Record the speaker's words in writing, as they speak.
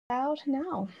Out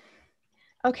now.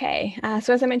 Okay,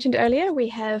 so as I mentioned earlier, we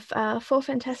have 4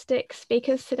 fantastic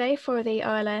speakers today for the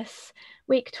OLS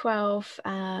Week 12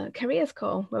 Careers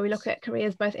Call, where we look at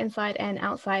careers both inside and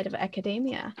outside of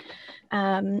academia.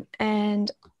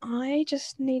 And I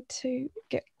just need to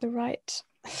get the right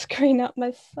screen up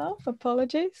myself,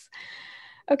 apologies.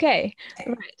 Okay,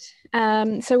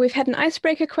 right. So we've had an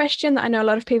icebreaker question that I know a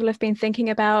lot of people have been thinking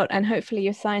about, and hopefully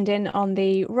you signed in on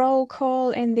the roll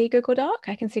call in the Google Doc.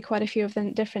 I can see quite a few of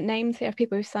the different names here of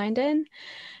people who signed in.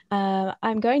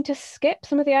 I'm going to skip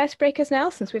some of the icebreakers now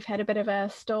since we've had a bit of a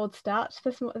stalled start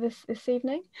this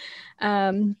evening.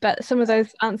 But some of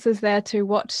those answers there to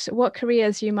what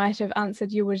careers you might have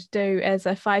answered you would do as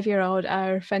a 5-year-old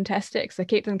are fantastic. So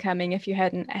keep them coming if you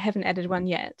haven't added one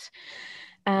yet.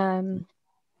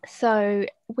 So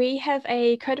we have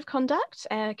a code of conduct,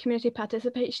 community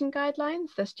participation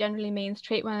guidelines. This generally means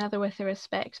treat one another with the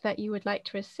respect that you would like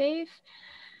to receive.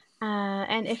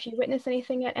 And if you witness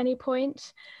anything at any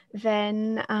point,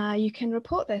 then you can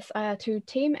report this to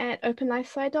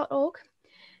team@openlifesci.org.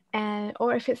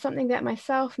 Or if it's something that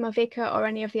myself, Mavika, or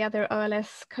any of the other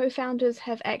OLS co-founders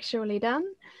have actually done,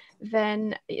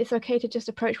 then it's okay to just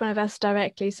approach one of us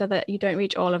directly so that you don't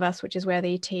reach all of us, which is where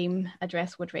the team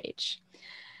address would reach.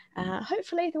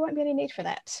 Hopefully there won't be any need for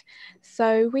that.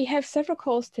 So we have several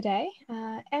calls today.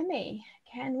 Emmy,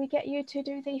 can we get you to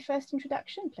do the first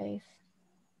introduction, please?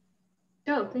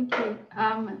 Sure, thank you.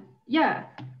 Yeah,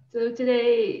 so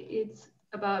today it's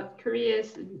about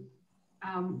careers. And,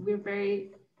 we're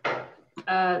very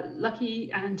lucky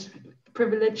and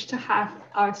privileged to have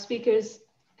our speakers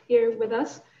here with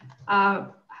us. I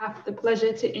have the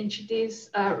pleasure to introduce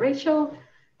Rachael,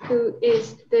 who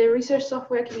is the Research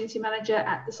Software Community Manager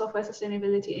at the Software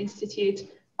Sustainability Institute.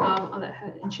 I'll let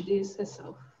her introduce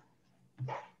herself.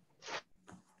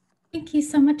 Thank you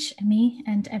so much, Emmy,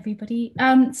 and everybody.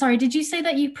 Sorry, did you say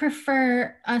that you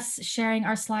prefer us sharing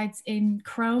our slides in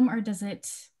Chrome, or does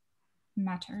it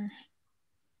matter?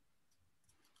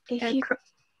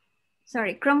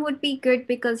 Sorry, Chrome would be good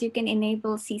because you can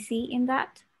enable CC in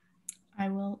that. I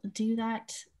will do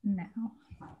that now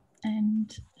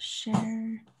and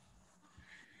share.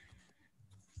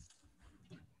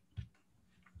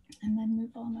 And then move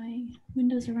all my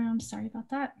windows around. Sorry about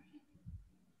that.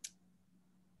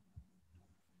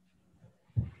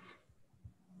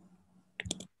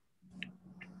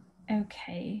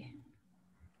 Okay.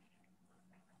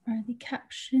 Are the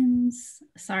captions?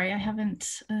 Sorry, I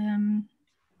haven't.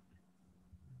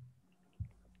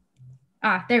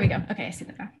 There we go. Okay, I see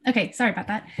that now. Okay, sorry about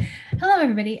that. Hello,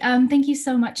 everybody. Thank you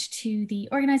so much to the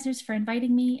organizers for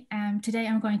inviting me. Today,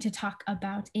 I'm going to talk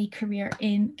about a career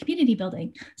in community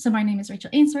building. So my name is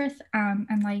Rachael Ainsworth,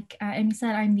 and like Emmy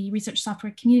said, I'm the Research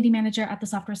Software Community Manager at the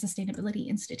Software Sustainability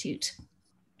Institute.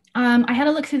 I had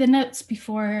a look through the notes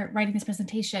before writing this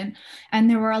presentation, and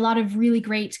there were a lot of really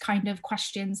great kind of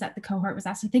questions that the cohort was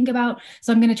asked to think about.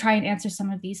 So I'm going to try and answer some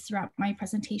of these throughout my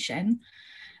presentation.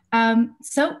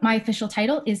 So my official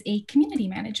title is a community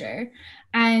manager.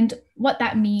 And what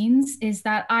that means is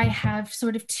that I have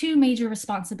sort of 2 major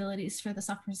responsibilities for the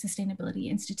Software Sustainability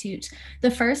Institute. The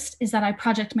first is that I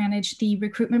project manage the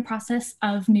recruitment process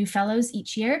of new fellows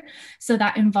each year. So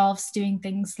that involves doing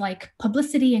things like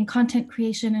publicity and content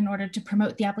creation in order to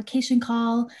promote the application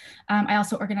call. I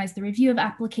also organize the review of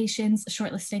applications,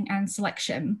 shortlisting, and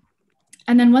selection.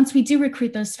 And then once we do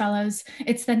recruit those fellows,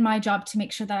 it's then my job to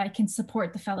make sure that I can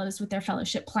support the fellows with their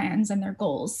fellowship plans and their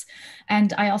goals.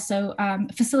 And I also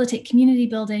facilitate community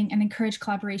building and encourage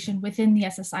collaboration within the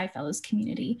SSI fellows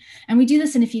community. And we do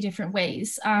this in a few different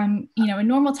ways. In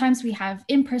normal times, we have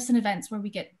in-person events where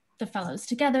we get the fellows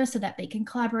together so that they can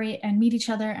collaborate and meet each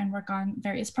other and work on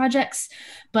various projects.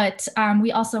 But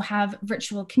we also have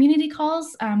virtual community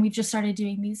calls. We've just started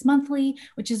doing these monthly,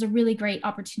 which is a really great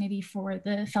opportunity for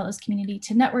the fellows community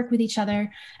to network with each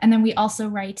other. And then we also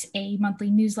write a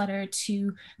monthly newsletter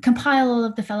to compile all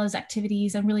of the fellows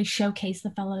activities and really showcase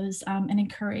the fellows and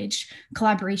encourage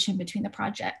collaboration between the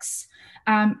projects.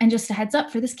 And just a heads up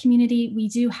for this community, we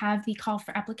do have the call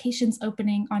for applications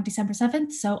opening on December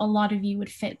 7th. So a lot of you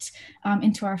would fit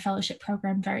into our fellowship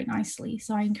program very nicely.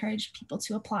 So I encourage people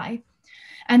to apply.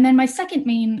 And then my second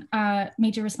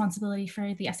major responsibility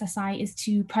for the SSI is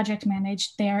to project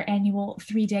manage their annual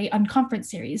 3-day unconference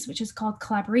series, which is called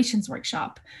Collaborations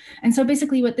Workshop. And so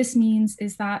basically what this means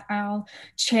is that I'll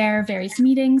chair various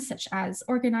meetings such as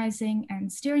organizing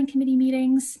and steering committee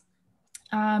meetings.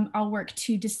 I'll work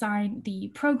to design the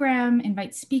program,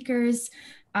 invite speakers,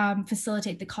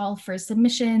 facilitate the call for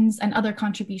submissions and other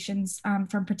contributions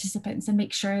from participants, and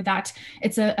make sure that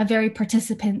it's a very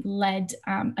participant-led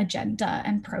agenda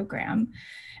and program.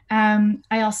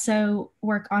 I also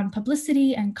work on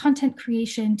publicity and content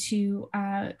creation to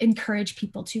encourage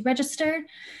people to register,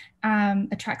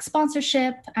 attract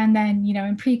sponsorship. And then,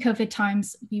 in pre-COVID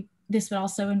times, this would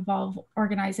also involve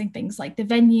organizing things like the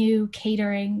venue,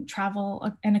 catering,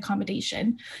 travel, and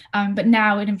accommodation. But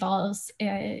now it involves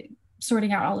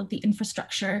sorting out all of the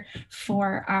infrastructure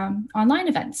for online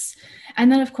events.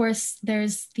 And then, of course,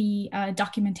 there's the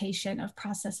documentation of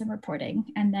process and reporting,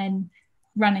 and then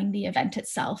running the event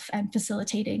itself and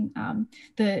facilitating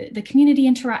the community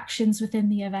interactions within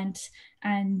the event,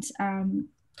 and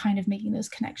kind of making those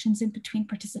connections in between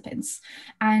participants.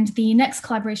 And the next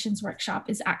collaborations workshop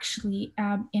is actually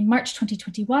in March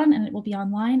 2021, and it will be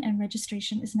online, and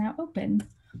registration is now open.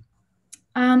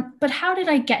 But how did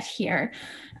I get here?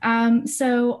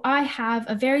 So I have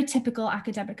a very typical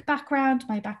academic background.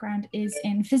 My background is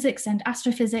in physics and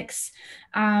astrophysics.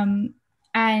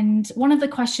 And one of the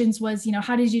questions was,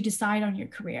 how did you decide on your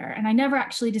career? And I never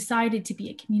actually decided to be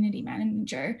a community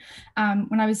manager.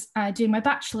 When I was doing my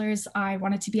bachelor's, I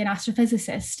wanted to be an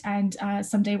astrophysicist and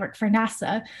someday work for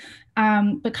NASA.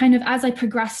 But kind of as I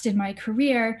progressed in my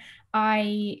career,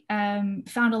 I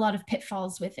found a lot of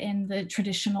pitfalls within the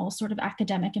traditional sort of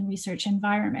academic and research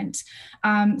environment.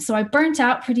 So I burnt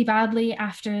out pretty badly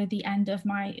after the end of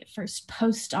my first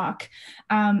postdoc.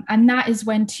 And that is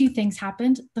when two things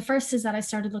happened. The first is that I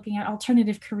started looking at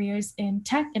alternative careers in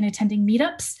tech and attending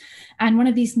meetups. And one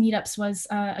of these meetups was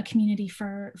a community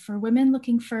for women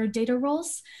looking for data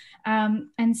roles.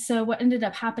 And so what ended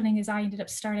up happening is I ended up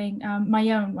starting my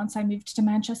own once I moved to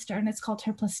Manchester, and it's called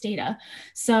Her Plus Data.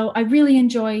 So I really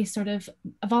enjoy sort of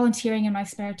volunteering in my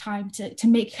spare time to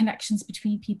make connections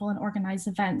between people and organize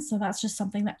events. So that's just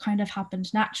something that kind of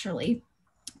happened naturally.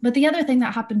 But the other thing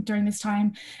that happened during this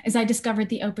time is I discovered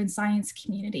the open science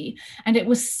community, and it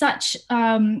was such,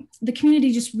 the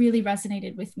community just really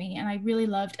resonated with me, and I really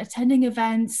loved attending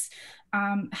events,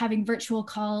 having virtual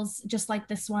calls just like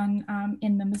this one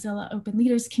in the Mozilla Open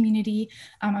Leaders community.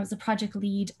 I was a project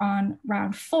lead on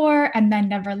round 4 and then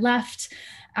never left.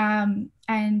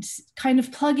 And kind of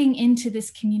plugging into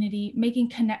this community, making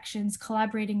connections,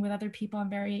 collaborating with other people on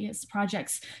various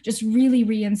projects just really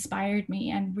re-inspired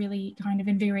me and really kind of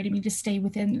invigorated me to stay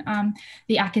within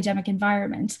the academic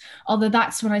environment. Although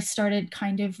that's when I started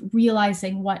kind of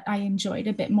realizing what I enjoyed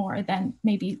a bit more than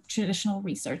maybe traditional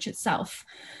research itself.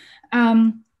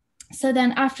 So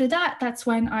then after that, that's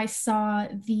when I saw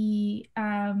the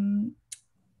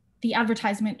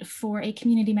advertisement for a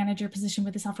community manager position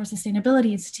with the Software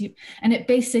Sustainability Institute. And it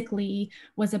basically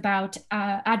was about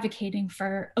advocating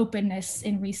for openness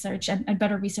in research and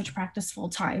better research practice full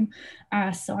time.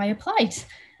 So I applied.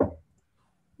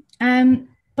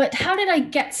 But how did I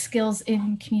get skills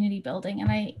in community building?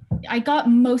 And I got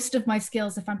most of my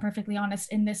skills, if I'm perfectly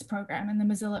honest, in this program, in the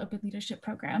Mozilla Open Leadership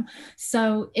Program.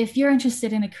 So if you're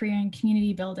interested in a career in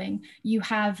community building, you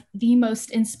have the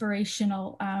most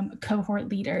inspirational cohort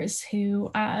leaders who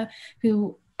are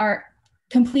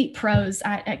complete pros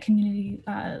at community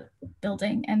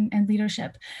building and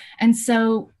leadership. And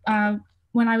so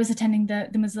when I was attending the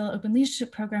Mozilla Open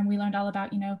Leadership Program, we learned all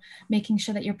about, making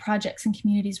sure that your projects and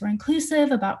communities were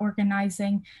inclusive, about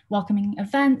organizing welcoming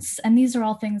events. And these are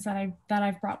all things that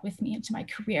I've brought with me into my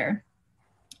career.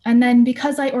 And then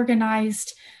because I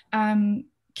organized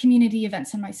community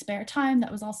events in my spare time,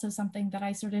 that was also something that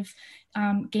I sort of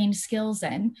gained skills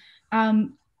in.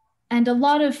 And a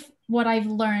lot of what I've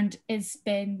learned has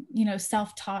been,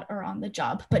 self-taught or on the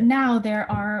job. But now there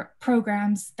are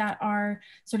programs that are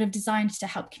sort of designed to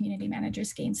help community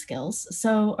managers gain skills.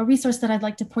 So a resource that I'd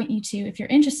like to point you to if you're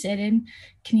interested in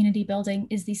community building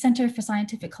is the Center for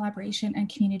Scientific Collaboration and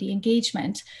Community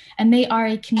Engagement. And they are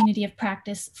a community of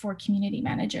practice for community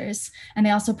managers. And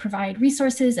they also provide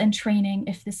resources and training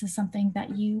if this is something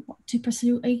that you want to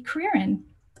pursue a career in.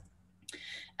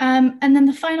 And then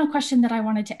the final question that I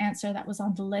wanted to answer that was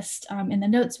on the list in the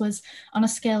notes was, on a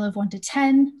scale of 1 to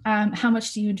 10, how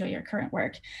much do you enjoy your current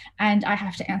work? And I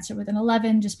have to answer with an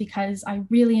 11, just because I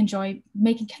really enjoy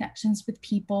making connections with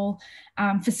people,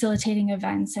 facilitating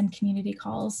events and community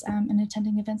calls, and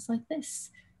attending events like this.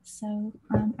 So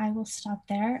I will stop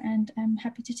there, and I'm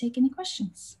happy to take any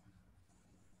questions.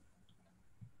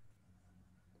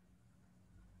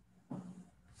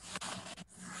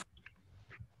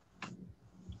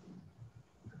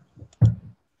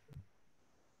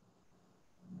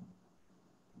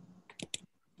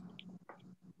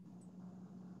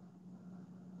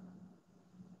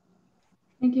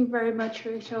 Thank you very much,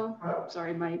 Rachel.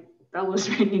 Sorry, my bell was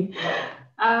ringing.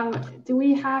 Are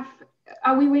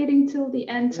we waiting till the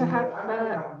end to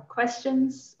have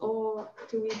questions, or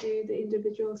do we do the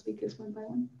individual speakers one by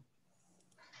one?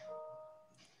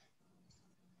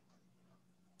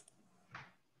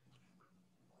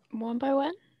 one by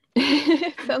one.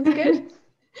 Sounds good.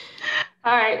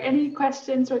 All right, any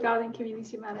questions regarding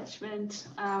community management,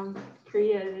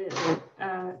 career,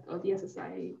 or the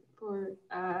SSI for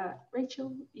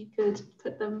Rachel? You could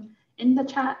put them in the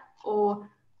chat, or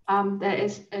there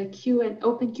is a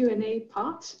open Q&A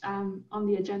part on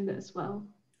the agenda as well.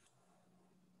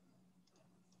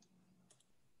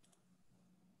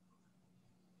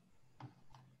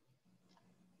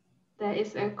 There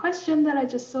is a question that I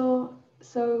just saw.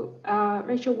 So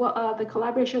Rachel, what are the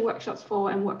collaboration workshops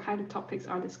for, and what kind of topics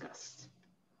are discussed?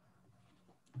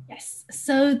 Yes,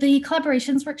 so the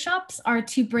collaborations workshops are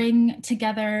to bring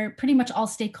together pretty much all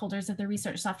stakeholders of the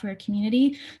research software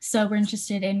community. So we're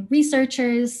interested in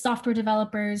researchers, software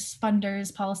developers,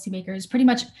 funders, policymakers. Pretty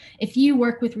much if you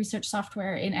work with research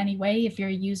software in any way, if you're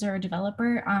a user or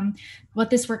developer, what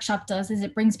this workshop does is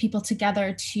it brings people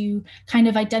together to kind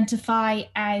of identify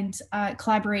and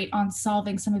collaborate on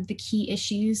solving some of the key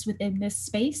issues within this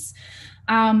space.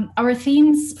 Our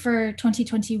themes for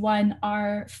 2021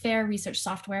 are fair research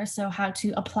software, so how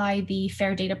to apply the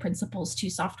fair data principles to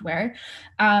software,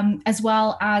 as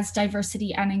well as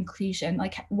diversity and inclusion,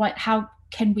 like how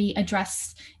can we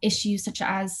address issues such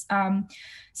as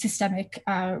systemic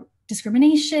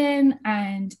discrimination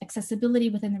and accessibility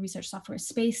within the research software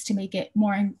space to make it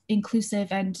more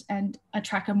inclusive and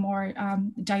attract a more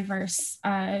diverse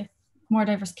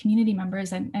community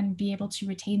members and be able to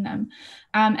retain them.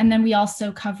 And then we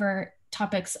also cover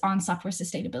topics on software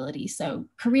sustainability. So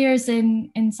careers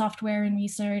in software and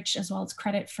research, as well as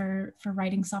credit for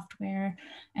writing software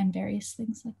and various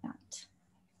things like that.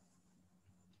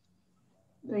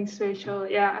 Thanks, Rachel.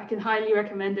 Yeah, I can highly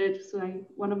recommend it. It's like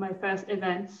one of my first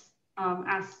events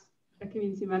as a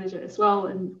community manager as well,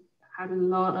 and had a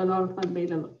lot of fun,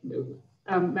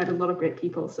 met a lot of great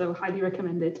people. So highly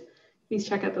recommend it. Please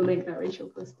check out the link that Rachel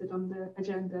posted on the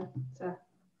agenda to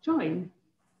join.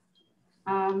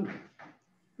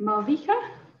 Malvika,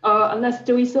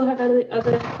 do we still have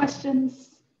other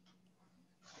questions?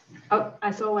 Oh,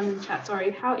 I saw one in the chat,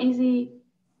 sorry. How easy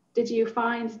did you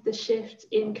find the shift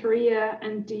in career,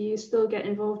 and do you still get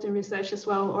involved in research as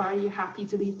well, or are you happy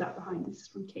to leave that behind? This is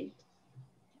from Kate.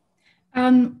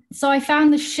 So I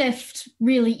found the shift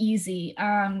really easy,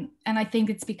 and I think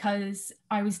it's because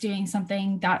I was doing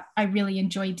something that I really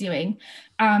enjoy doing.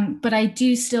 But I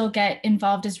do still get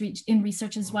involved in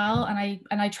research as well,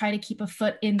 and I try to keep a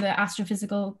foot in the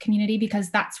astrophysical community because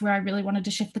that's where I really wanted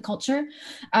to shift the culture.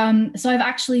 So I've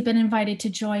actually been invited to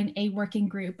join a working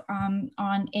group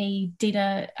on a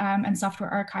data and software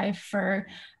archive for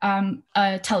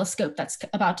a telescope that's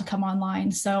about to come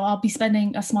online. So I'll be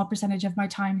spending a small percentage of my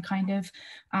time kind of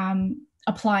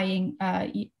applying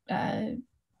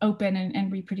open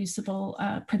and reproducible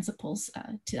principles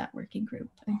to that working group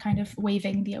and kind of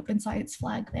waving the open science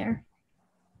flag there.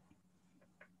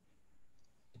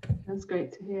 That's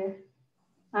great to hear.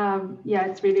 Yeah,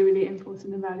 it's really, really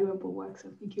important and valuable work, so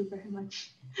thank you very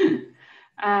much.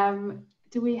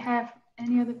 Do we have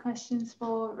any other questions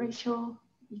for Rachel?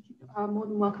 You are more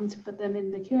than welcome to put them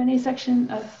in the Q&A section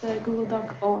of the Google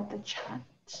Doc or the chat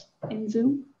in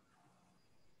Zoom.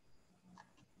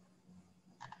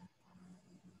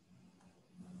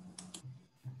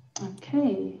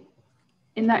 Okay,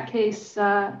 in that case,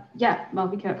 yeah,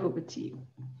 Malvika, over to you.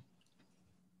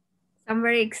 I'm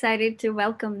very excited to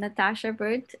welcome Natasha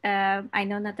Wood. I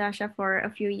know Natasha for a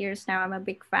few years now. I'm a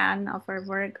big fan of her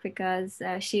work because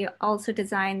she also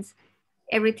designs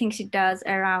everything she does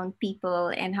around people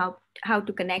and how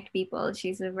to connect people.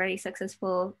 She's a very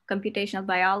successful computational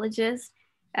biologist,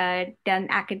 done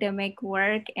academic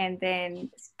work and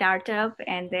then startup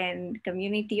and then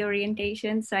community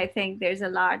orientation. So I think there's a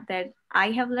lot that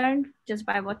I have learned just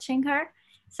by watching her.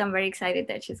 So I'm very excited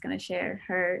that she's going to share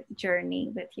her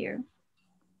journey with you.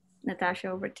 Natasha,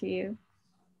 over to you.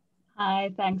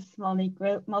 Hi, thanks,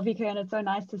 Malvika, and it's so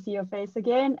nice to see your face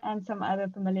again and some other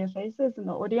familiar faces in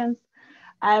the audience.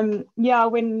 Yeah,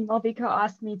 when Malvika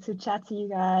asked me to chat to you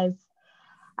guys,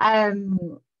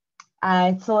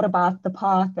 I thought about the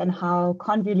path and how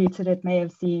convoluted it may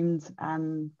have seemed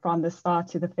from the start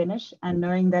to the finish, and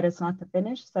knowing that it's not the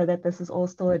finish, so that this is all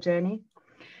still a journey.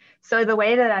 So the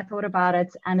way that I thought about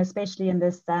it, and especially in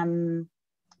this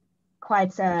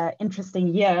quite interesting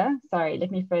year. Sorry,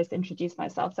 let me first introduce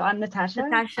myself. So I'm Natasha.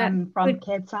 I'm from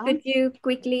Cape Town. Could you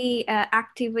quickly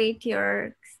activate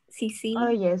your CC? Oh,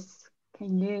 yes.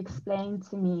 Can you explain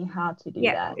to me how to do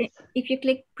that? If you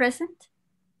click present.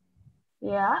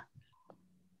 Yeah.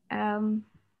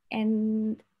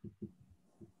 And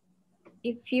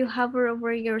if you hover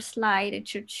over your slide, it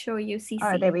should show you CC.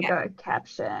 Oh, there we go.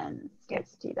 Captions.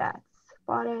 Let's do that.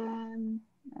 Bottom,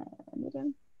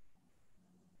 middle.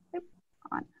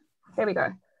 on. There we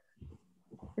go.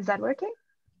 Is that working?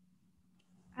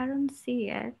 I don't see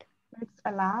it. Let's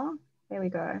allow. There we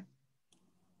go.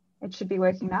 It should be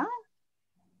working now.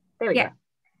 There we go.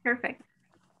 Perfect.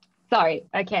 Sorry.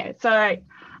 Okay. So,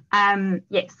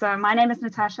 yes. So my name is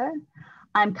Natasha.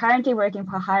 I'm currently working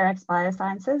for Hyrax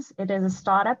Biosciences. It is a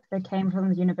startup that came from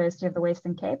the University of the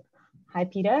Western Cape. Hi,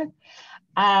 Peter.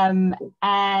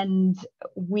 And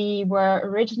we were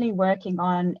originally working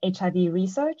on HIV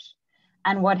research.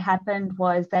 And what happened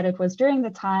was that it was during the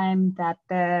time that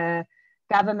the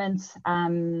government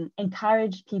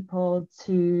encouraged people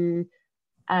to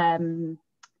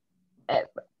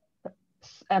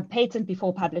patent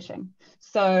before publishing.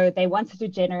 So they wanted to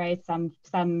generate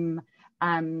some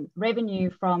revenue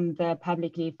from the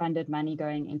publicly funded money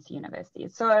going into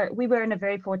universities. So we were in a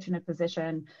very fortunate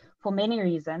position for many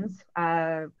reasons.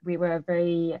 We were a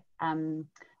very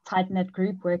tight-knit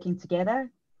group working together.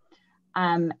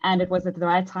 And it was at the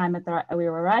right time, we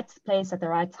were right place at the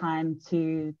right time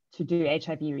to do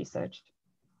HIV research,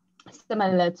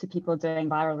 similar to people doing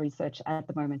viral research at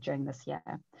the moment during this year.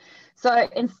 So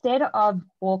instead of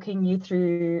walking you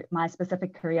through my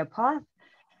specific career path,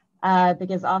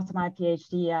 because after my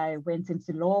PhD, I went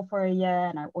into law for a year,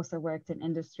 and I also worked in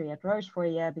industry at Roche for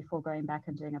a year before going back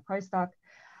and doing a postdoc.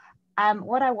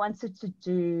 What I wanted to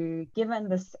do, given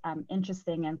this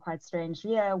interesting and quite strange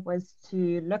year, was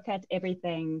to look at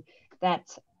everything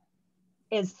that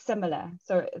is similar.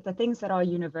 So the things that are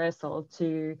universal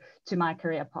to my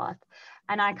career path.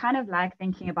 And I kind of like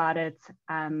thinking about it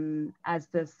as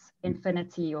this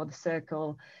infinity or the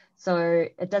circle. So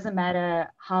it doesn't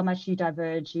matter how much you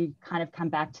diverge, you kind of come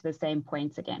back to the same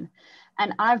point again.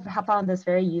 And I've found this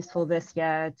very useful this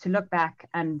year to look back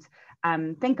and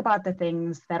think about the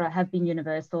things that have been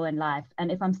universal in life,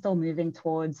 and if I'm still moving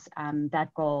towards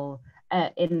that goal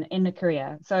in a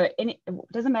career. So it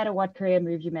doesn't matter what career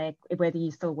move you make, whether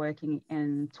you're still working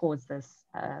towards this,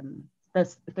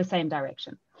 the same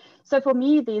direction. So for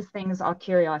me, these things are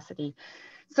curiosity.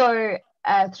 So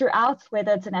throughout,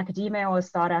 whether it's an academia or a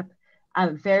startup,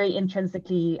 I'm very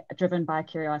intrinsically driven by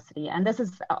curiosity. And this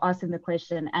is asking the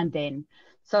question, and then,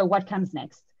 so what comes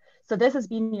next? So this has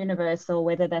been universal,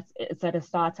 whether it's at a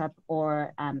startup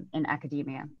or in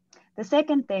academia. The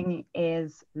second thing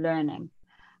is learning.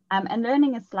 And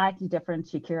learning is slightly different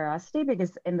to curiosity,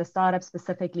 because in the startup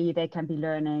specifically, they can be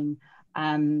learning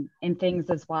in things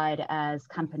as wide as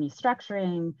company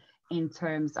structuring, in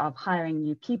terms of hiring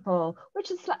new people,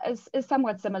 which is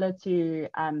somewhat similar to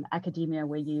academia,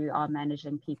 where you are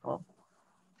managing people.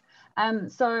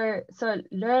 So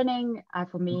learning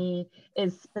for me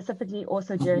is specifically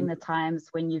also during the times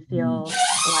when you feel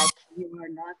like you are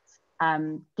not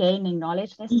gaining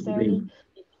knowledge necessarily,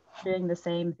 doing the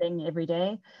same thing every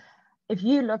day. If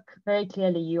you look very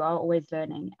clearly, you are always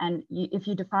learning. And if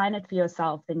you define it for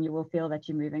yourself, then you will feel that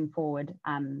you're moving forward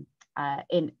in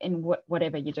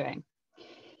whatever you're doing.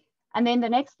 And then the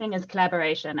next thing is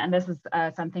collaboration. And this is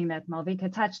something that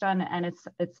Malvika touched on, and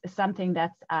it's something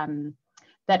that's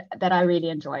that I really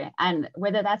enjoy. And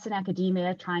whether that's in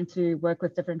academia, trying to work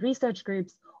with different research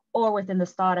groups, or within the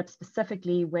startup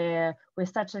specifically, where we're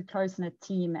such a close-knit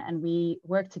team and we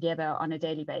work together on a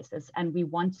daily basis, and we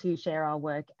want to share our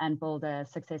work and build a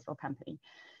successful company.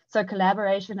 So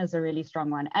collaboration is a really strong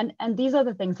one. And these are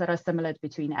the things that are similar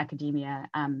between academia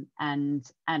and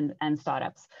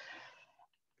startups.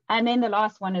 And then the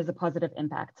last one is a positive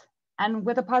impact. And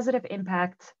with a positive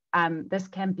impact, this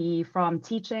can be from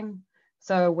teaching.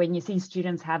 So when you see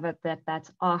students have that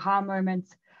aha moment,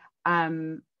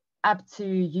 up to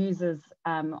users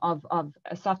of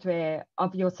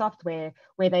your software,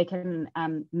 where they can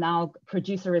now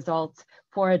produce a result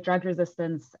for a drug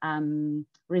resistance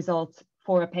result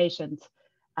for a patient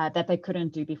that they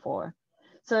couldn't do before.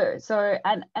 So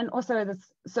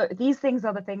these things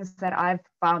are the things that I've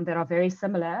found that are very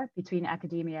similar between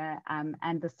academia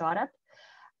and the startup,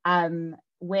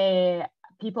 where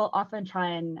people often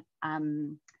try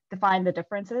and define the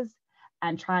differences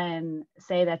and try and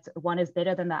say that one is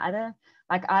better than the other.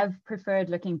 Like, I've preferred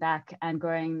looking back and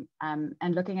going and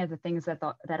looking at the things that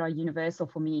are universal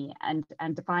for me, and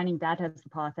defining that as the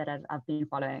path that I've been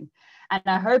following. And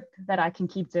I hope that I can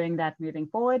keep doing that moving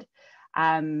forward.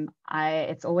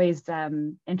 It's always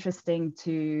interesting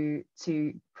to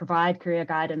provide career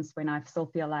guidance when I still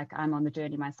feel like I'm on the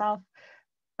journey myself.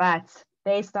 But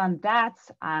based on that,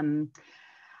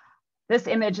 this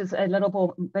image is a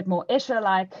little bit more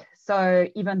Escher-like. So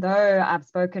even though I've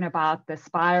spoken about the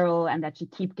spiral and that you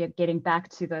keep getting back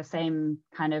to the same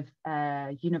kind of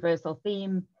universal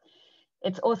theme,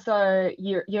 it's also,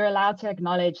 you're allowed to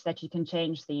acknowledge that you can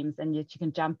change themes and that you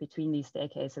can jump between these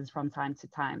staircases from time to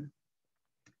time.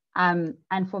 And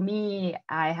for me,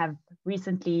 I have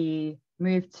recently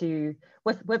moved to,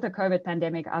 with the COVID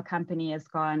pandemic, our company has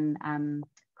gone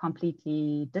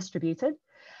completely distributed.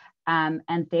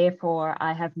 And therefore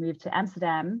I have moved to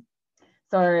Amsterdam.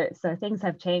 So things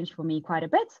have changed for me quite a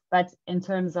bit, but in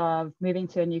terms of moving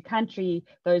to a new country,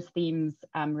 those themes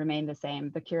remain the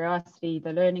same. The curiosity,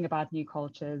 the learning about new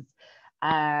cultures,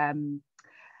 you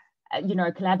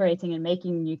know, collaborating and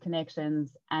making new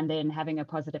connections, and then having a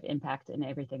positive impact in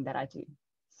everything that I do.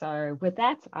 So with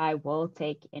that, I will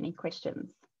take any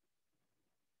questions.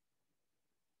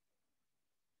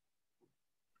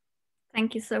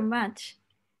 Thank you so much.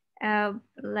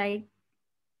 Like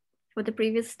for the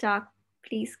previous talk,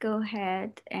 please go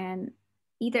ahead and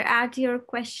either add your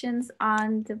questions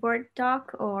on the Word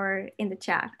doc or in the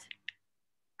chat.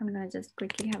 I'm gonna just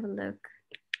quickly have a look.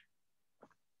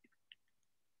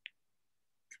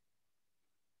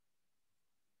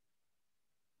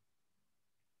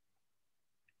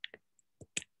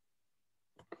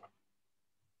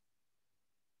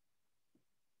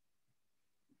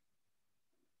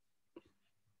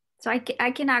 So I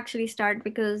can actually start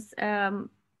because I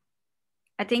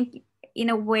think in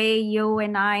a way, you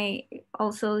and I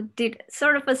also did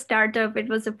sort of a startup. It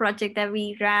was a project that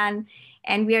we ran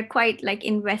and we are quite like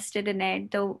invested in it,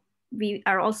 though we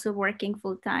are also working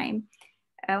full time.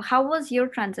 How was your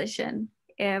transition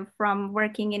from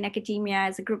working in academia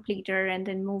as a group leader and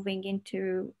then moving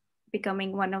into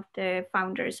becoming one of the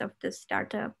founders of the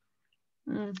startup?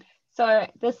 So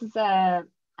this is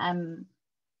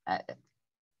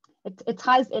it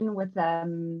ties in with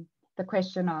the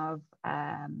question of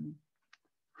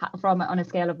from on a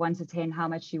scale of 1 to 10, how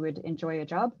much you would enjoy your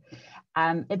job.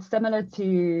 It's similar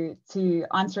to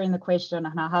answering the question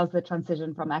on how's the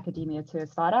transition from academia to a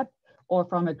startup, or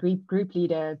from a group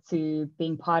leader to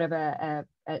being part of a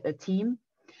team.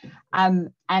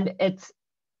 And it's,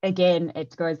 again,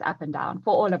 it goes up and down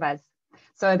for all of us.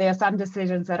 So there are some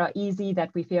decisions that are easy,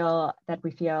 that we feel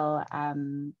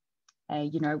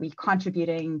you know, we're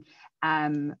contributing,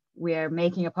 we're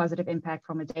making a positive impact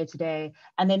from a day-to-day,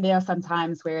 and then there are some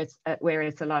times where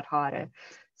it's a lot harder.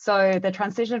 So the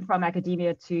transition from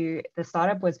academia to the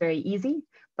startup was very easy,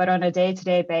 but on a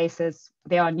day-to-day basis,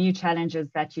 there are new challenges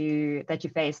that you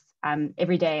face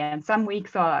every day, and some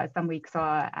weeks are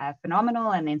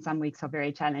phenomenal, and then some weeks are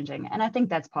very challenging, and I think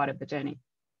that's part of the journey.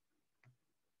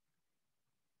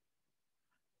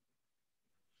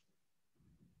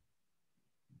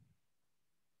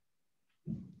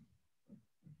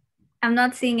 I'm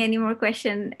not seeing any more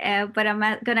questions, but I'm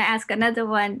going to ask another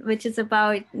one, which is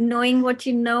about knowing what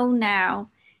you know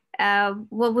now.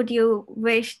 What would you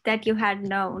wish that you had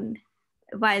known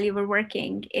while you were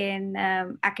working in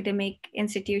academic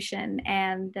institution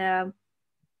and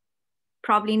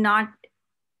probably not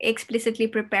explicitly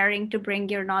preparing to bring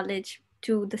your knowledge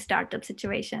to the startup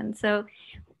situation? So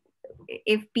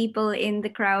if people in the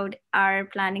crowd are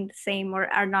planning the same or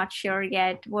are not sure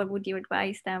yet, what would you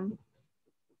advise them?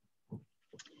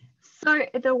 So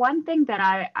the one thing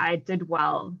that I did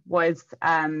well was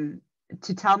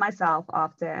to tell myself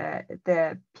after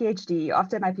my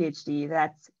PhD,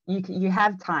 that you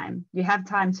have time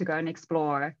to go and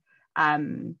explore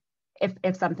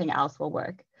if something else will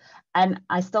work. And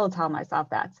I still tell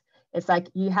myself that. It's like,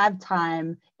 you have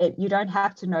time, you don't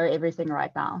have to know everything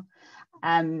right now.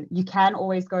 You can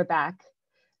always go back.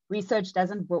 Research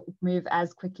doesn't move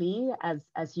as quickly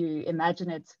as you imagine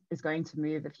it is going to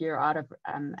move if you're out of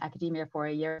academia for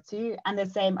a year or two, and the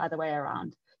same other way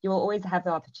around. You will always have the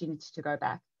opportunity to go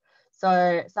back.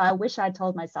 So I wish I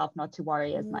told myself not to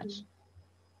worry as much.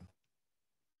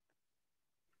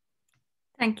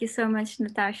 Thank you so much,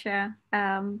 Natasha.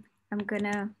 I'm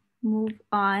gonna move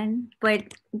on, but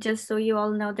just so you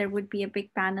all know, there would be a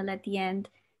big panel at the end.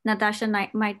 Natasha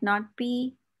might not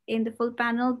be in the full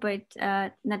panel, but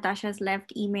Natasha has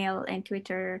left email and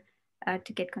Twitter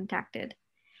to get contacted.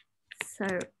 So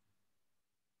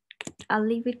I'll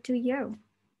leave it to you.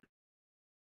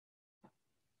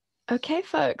 Okay,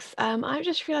 folks, I've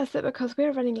just realised that because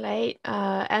we're running late,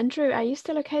 Andrew, are you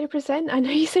still okay to present? I know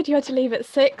you said you had to leave at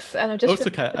 6, and I just... Oh, it's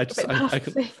okay. I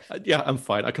can, yeah, I'm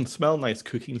fine. I can smell nice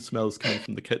cooking smells coming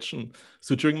from the kitchen.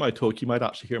 So during my talk, you might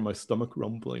actually hear my stomach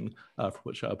rumbling, for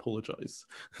which I apologise.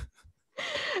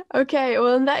 Okay,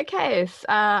 well, in that case,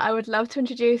 I would love to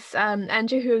introduce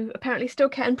Andrew, who apparently still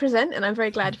can present, and I'm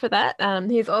very glad for that.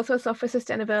 He's also a Software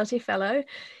Sustainability Fellow,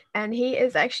 and he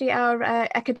is actually our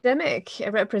academic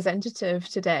representative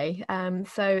today.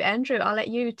 So, Andrew, I'll let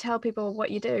you tell people what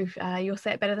you do. You'll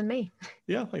say it better than me.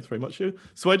 Yeah, thanks very much, you.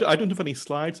 So I don't have any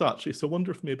slides, actually, so I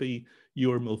wonder if maybe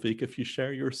you or Milvik, if you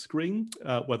share your screen,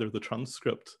 whether the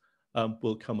transcript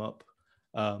will come up.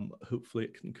 Hopefully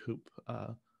it can cope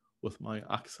with my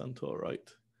accent all right.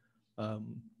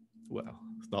 Well,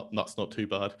 that's not too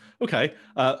bad. Okay,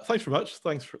 thanks very much.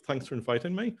 Thanks for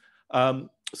inviting me.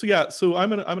 So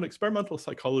I'm an experimental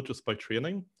psychologist by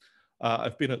training.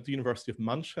 I've been at the University of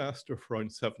Manchester for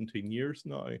around 17 years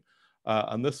now,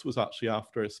 and this was actually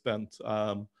after I spent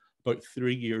about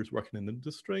 3 years working in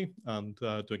industry and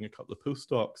doing a couple of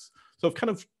postdocs. So I've kind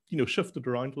of shifted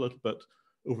around a little bit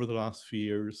over the last few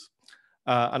years,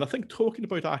 and I think talking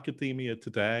about academia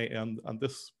today and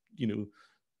this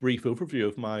brief overview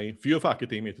of my view of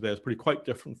academia today is pretty quite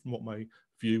different from what my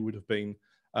view would have been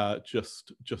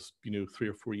just 3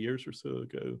 or 4 years or so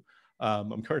ago.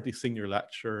 I'm currently senior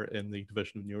lecturer in the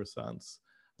Division of Neuroscience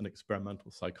and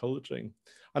Experimental Psychology.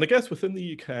 And I guess within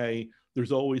the UK,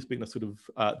 there's always been a sort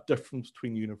of difference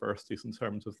between universities in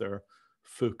terms of their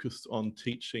focus on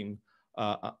teaching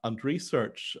and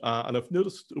research. And I've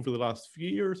noticed over the last few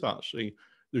years, actually,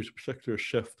 there's a particular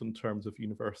shift in terms of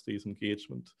universities'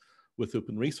 engagement with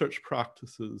open research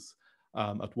practices.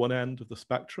 At one end of the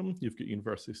spectrum, you've got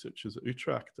universities such as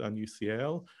Utrecht and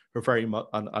UCL, who are very much,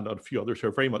 and a few others who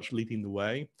are very much leading the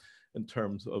way in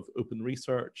terms of open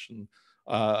research and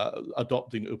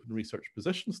adopting open research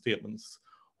position statements.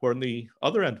 Where on the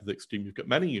other end of the extreme, you've got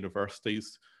many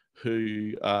universities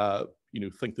who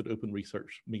think that open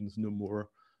research means no more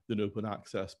than open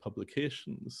access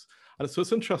publications. And so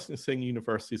it's interesting seeing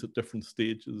universities at different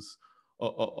stages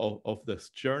of this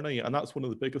journey. And that's one of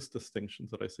the biggest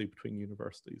distinctions that I see between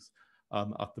universities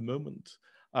at the moment.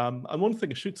 And one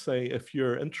thing I should say, if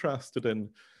you're interested in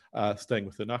staying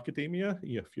within academia,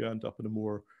 if you end up in a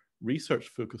more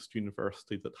research-focused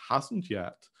university that hasn't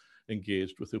yet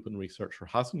engaged with open research or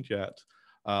hasn't yet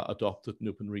adopted an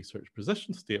open research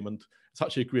position statement, it's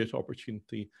actually a great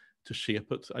opportunity to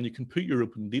shape it. And you can put your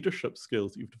open leadership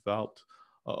skills that you've developed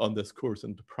on this course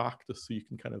into practice, so you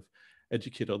can kind of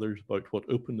educate others about what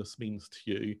openness means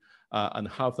to you and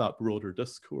have that broader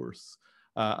discourse.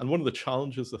 And one of the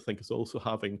challenges, I think, is also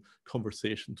having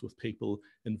conversations with people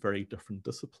in very different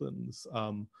disciplines.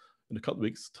 In a couple of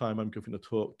weeks' time, I'm giving a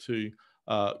talk to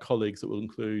colleagues that will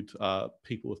include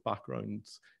people with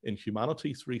backgrounds in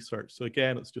humanities research. So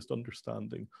again, it's just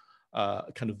understanding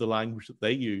kind of the language that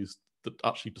they use that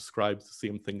actually describes the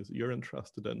same things that you're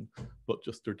interested in, but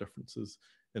just their differences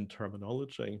in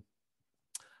terminology.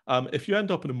 If you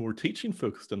end up in a more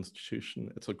teaching-focused institution,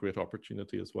 it's a great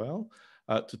opportunity as well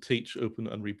to teach open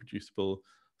and reproducible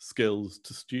skills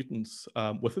to students.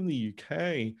 Within the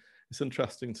UK, it's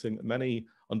interesting seeing that many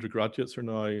undergraduates are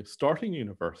now starting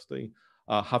university,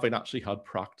 having actually had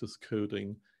practice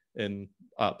coding in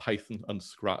Python and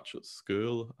Scratch at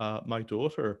school. My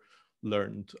daughter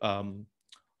learned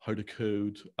how to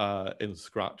code in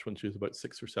Scratch when she was about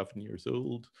 6 or 7 years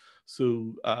old.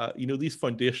 So, these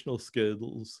foundational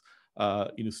skills,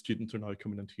 students are now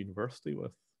coming into university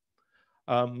with.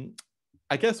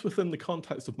 I guess within the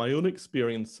context of my own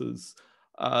experiences,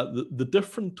 the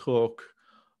different talk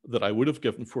that I would have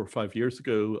given 4 or 5 years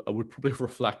ago, I would probably have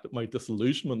reflected my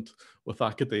disillusionment with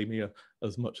academia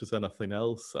as much as anything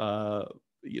else.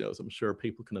 As I'm sure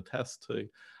people can attest to,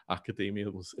 academia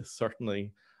is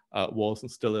certainly was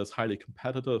and still is highly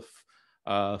competitive.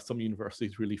 Some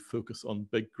universities really focus on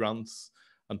big grants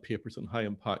and papers in high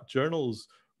impact journals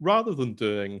rather than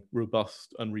doing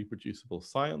robust and reproducible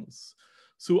science.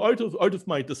 So out of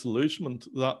my disillusionment,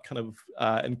 that kind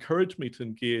of encouraged me to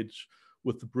engage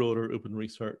with the broader open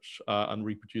research and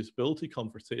reproducibility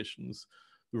conversations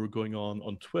that were going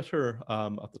on Twitter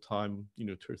at the time,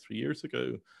 2 or 3 years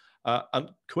ago.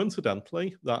 And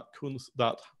coincidentally, that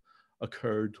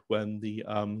occurred when the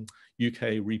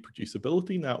UK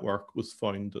Reproducibility Network was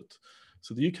founded.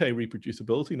 So the UK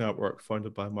Reproducibility Network,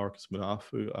 founded by Marcus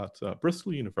Munafu at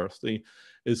Bristol University,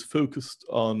 is focused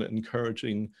on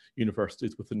encouraging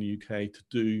universities within the UK to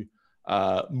do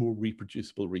more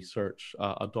reproducible research,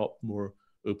 adopt more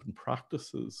open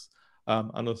practices.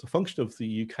 And as a function of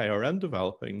the UKRN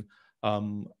developing,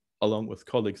 along with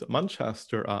colleagues at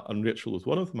Manchester, and Rachel was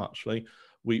one of them actually,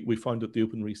 we founded the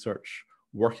Open Research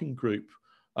Working Group,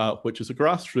 which is a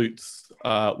grassroots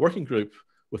working group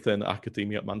within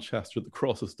academia at Manchester that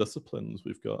crosses disciplines.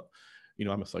 We've got,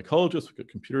 I'm a psychologist, we've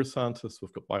got computer scientists,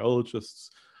 we've got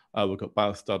biologists, we've got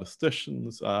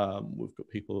biostatisticians, we've got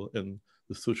people in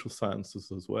the social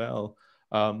sciences as well.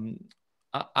 And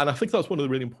I think that's one of the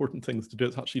really important things to do.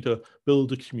 It's actually to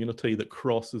build a community that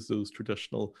crosses those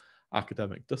traditional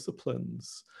academic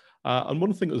disciplines. And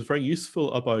one thing that was very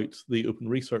useful about the Open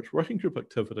Research Working Group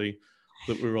activity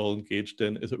that we're all engaged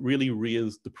in is it really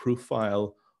raised the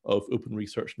profile of open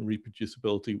research and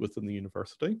reproducibility within the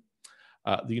university.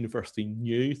 the university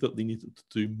knew that they needed to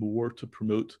do more to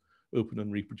promote open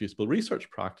and reproducible research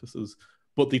practices,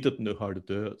 but they didn't know how to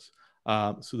do it.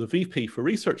 So the VP for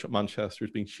Research at Manchester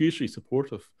has been hugely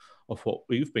supportive of what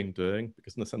we've been doing,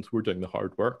 because in a sense we're doing the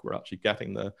hard work. We're actually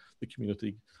getting the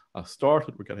community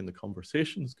started, we're getting the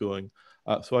conversations going.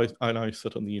 So I now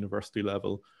sit on the university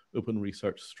level open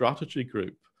research strategy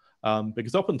group,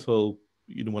 because up until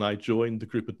when I joined, the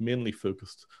group had mainly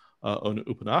focused on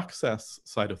open access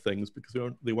side of things, because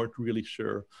they weren't really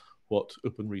sure what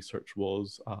open research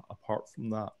was apart from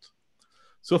that.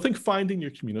 So I think finding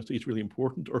your community is really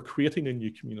important, or creating a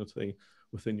new community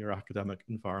within your academic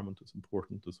environment is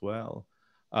important as well.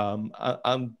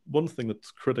 And one thing that's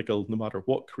critical, no matter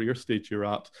what career stage you're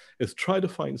at, is try to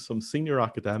find some senior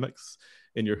academics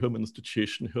in your home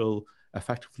institution who'll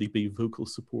effectively be vocal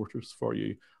supporters for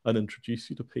you and introduce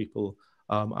you to people.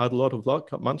 I had a lot of luck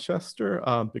at Manchester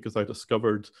because I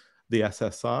discovered the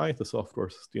SSI, the Software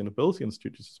Sustainability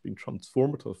Institute, which has been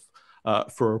transformative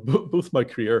for both my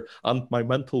career and my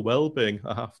mental well-being,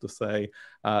 I have to say.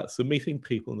 So meeting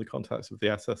people in the context of the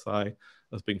SSI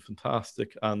has been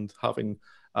fantastic, and having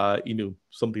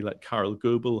somebody like Carol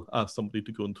Goebel, somebody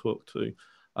to go and talk to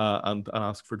and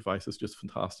ask for advice is just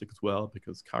fantastic as well,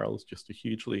 because Carol is just a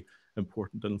hugely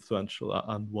important, influential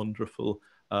and wonderful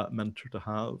mentor to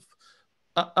have.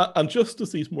 And just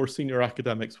as these more senior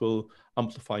academics will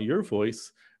amplify your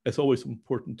voice, it's always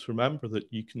important to remember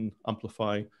that you can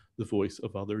amplify the voice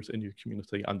of others in your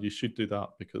community, and you should do that,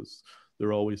 because there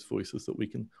are always voices that we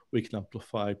can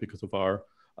amplify because of our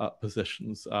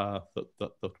positions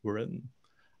that we're in.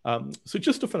 So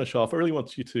just to finish off, I really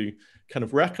want you to kind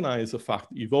of recognize the fact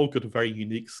that you've all got a very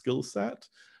unique skill set.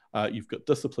 You've got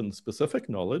discipline-specific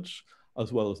knowledge,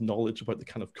 as well as knowledge about the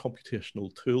kind of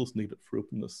computational tools needed for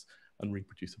openness and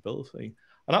reproducibility.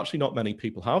 And actually not many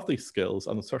people have these skills,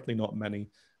 and certainly not many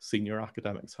senior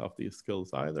academics have these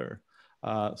skills either.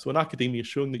 So in academia,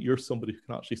 showing that you're somebody who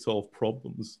can actually solve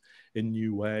problems in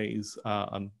new ways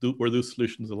and where those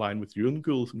solutions align with your own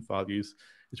goals and values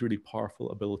is really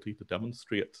powerful ability to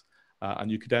demonstrate.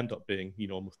 And you could end up being,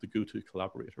 almost the go-to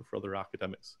collaborator for other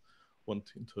academics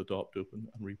wanting to adopt open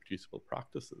and reproducible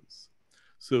practices.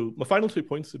 So my final 2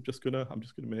 points I'm just gonna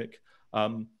make.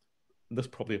 This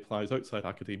probably applies outside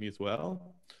academia as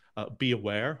well. Be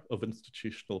aware of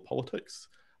institutional politics,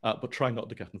 but try not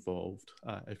to get involved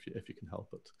if you can help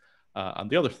it. And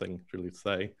the other thing really to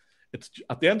say, it's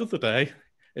at the end of the day,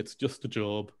 it's just a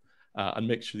job, and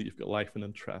make sure that you've got life and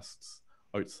interests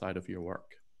outside of your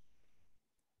work.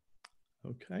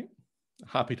 Okay,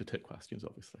 happy to take questions,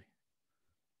 obviously.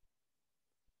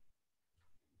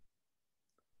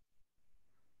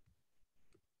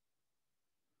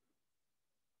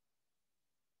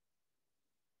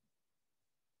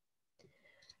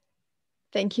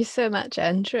 Thank you so much,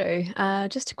 Andrew.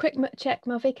 Just a quick check,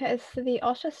 Malvika, is the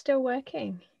Otter still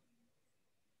working?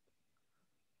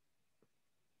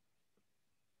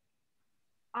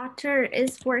 Otter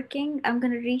is working. I'm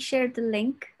going to reshare the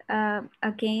link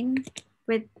again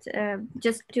with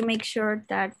just to make sure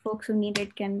that folks who need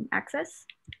it can access.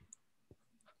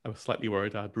 I was slightly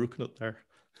worried I had broken it there.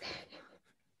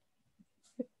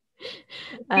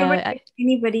 You would get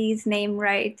anybody's name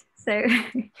right, so.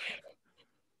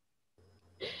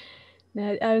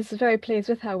 No, I was very pleased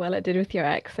with how well it did with your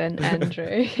accent,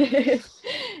 Andrew.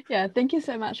 Yeah, thank you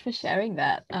so much for sharing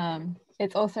that.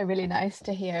 It's also really nice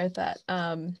to hear that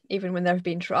even when there have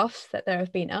been troughs, that there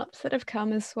have been ups that have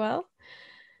come as well.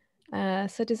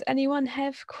 So does anyone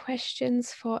have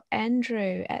questions for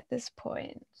Andrew at this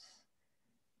point?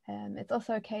 It's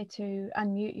also okay to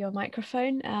unmute your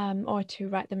microphone or to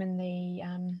write them in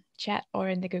the chat or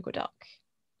in the Google Doc.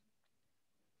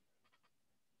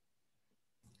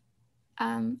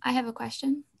 I have a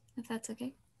question, if that's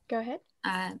okay. Go ahead.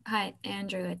 Hi,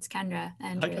 Andrew. It's Kendra.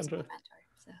 Andrew is my mentor.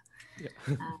 So,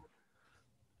 yeah.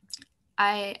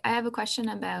 I have a question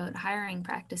about hiring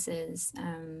practices.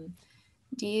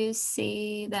 Do you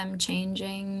see them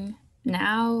changing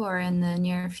now or in the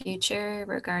near future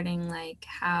regarding like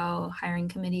how hiring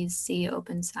committees see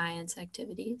open science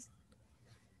activities?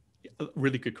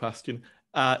 Really good question.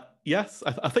 Yes,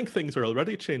 I think things are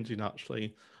already changing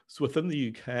actually. So within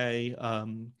the UK,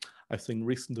 I've seen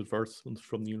recent advertisements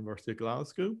from the University of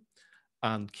Glasgow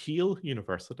and Keele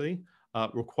University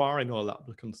requiring all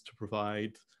applicants to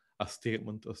provide a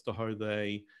statement as to how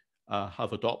they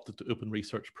have adopted open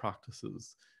research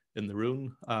practices in their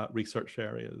own research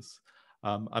areas.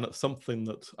 And it's something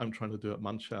that I'm trying to do at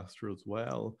Manchester as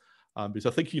well, because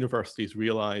I think universities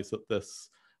realise that this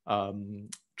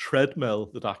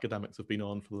treadmill that academics have been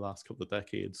on for the last couple of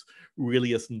decades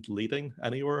really isn't leading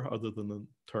anywhere other than in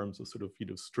terms of sort of, you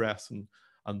know, stress and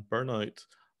burnout.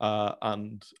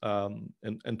 In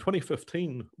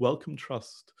 2015, Wellcome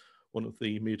Trust, one of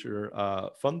the major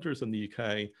funders in the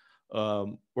UK,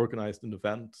 organised an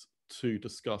event to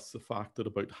discuss the fact that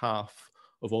about half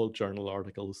of all journal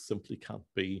articles simply can't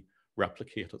be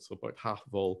replicated. So about half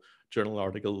of all journal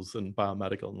articles in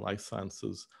biomedical and life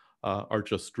sciences are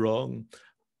just wrong.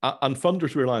 And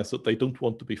funders realize that they don't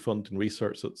want to be funding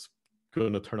research that's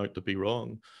going to turn out to be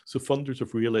wrong. So funders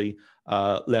have really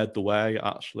led the way,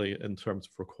 actually, in terms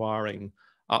of requiring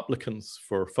applicants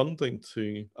for funding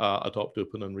to adopt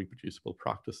open and reproducible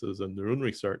practices in their own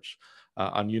research.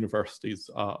 And universities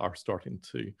are starting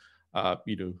to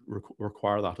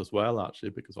require that as well,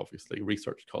 actually, because obviously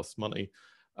research costs money.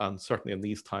 And certainly in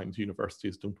these times,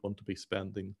 universities don't want to be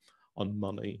spending on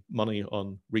money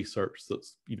on research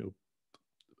that's, you know,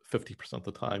 50% of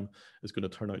the time is going to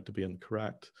turn out to be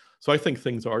incorrect. So I think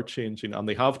things are changing, and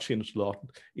they have changed a lot,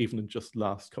 even in just the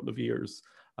last couple of years.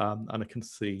 And I can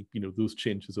see, you know, those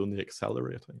changes only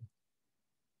accelerating.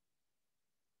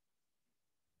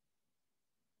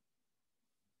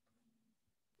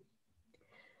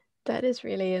 That is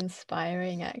really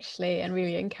inspiring, actually, and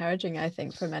really encouraging, I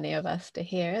think, for many of us to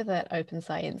hear that open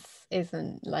science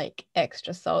isn't like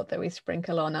extra salt that we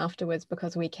sprinkle on afterwards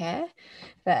because we care,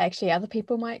 that actually other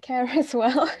people might care as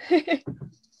well.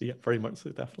 Yeah, very much so,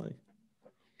 definitely.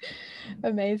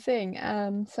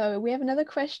 Amazing. So we have another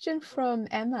question from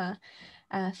Emma.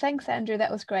 Thanks, Andrew.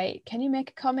 That was great. Can you make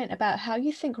a comment about how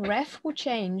you think REF will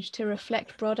change to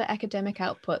reflect broader academic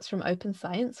outputs from open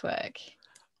science work?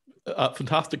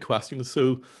 Fantastic question.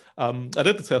 So I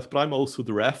did the test, but I'm also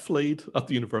the REF lead at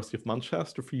the University of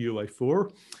Manchester for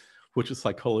UI4, which is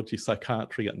psychology,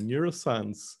 psychiatry, and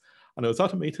neuroscience. And I was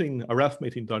at a REF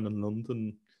meeting down in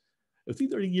London. It was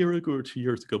either a year ago or 2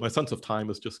 years ago. My sense of time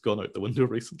has just gone out the window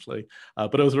recently.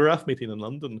 But it was a REF meeting in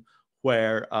London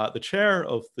where the chair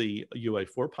of the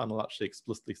UI4 panel actually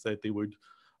explicitly said they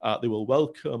will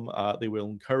welcome, they will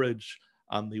encourage,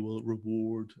 and they will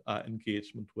reward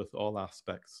engagement with all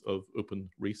aspects of open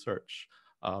research.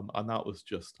 And that was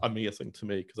just amazing to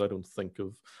me, because I don't think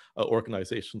of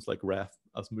organizations like REF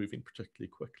as moving particularly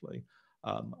quickly.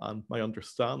 And my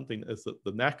understanding is that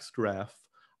the next REF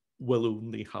will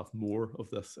only have more of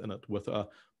this in it, with a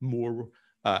more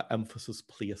emphasis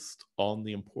placed on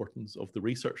the importance of the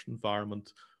research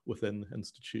environment within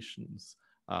institutions,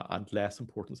 and less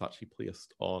importance actually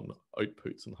placed on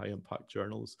outputs and high impact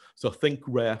journals. So I think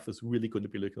REF is really going to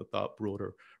be looking at that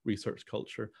broader research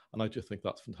culture. And I just think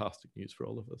that's fantastic news for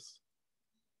all of us.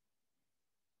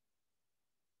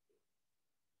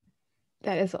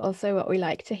 That is also what we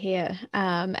like to hear.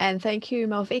 And thank you,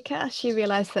 Malvika. She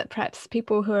realized that perhaps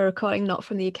people who are calling not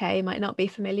from the UK might not be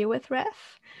familiar with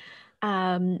REF.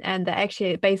 And that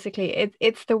actually, basically,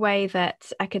 it's the way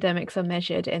that academics are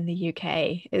measured in the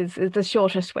UK is the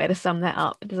shortest way to sum that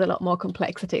up. There's a lot more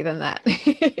complexity than that.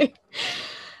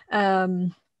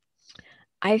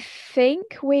 I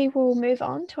think we will move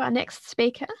on to our next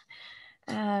speaker.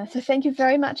 So thank you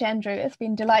very much, Andrew. It's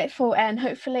been delightful, and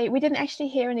hopefully we didn't actually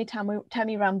hear any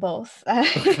tummy rumbles. Well,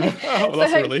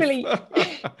 so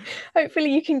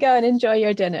hopefully you can go and enjoy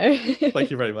your dinner. Thank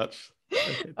you very much.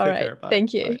 Okay, all right, care. Bye.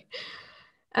 Thank you.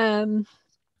 Bye.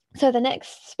 So the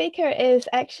next speaker is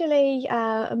actually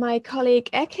my colleague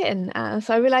Ekin.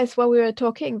 So I realized while we were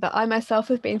talking that I myself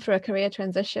have been through a career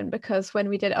transition, because when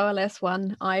we did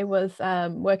OLS-1, I was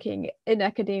working in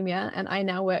academia, and I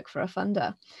now work for a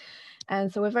funder.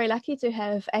 And so we're very lucky to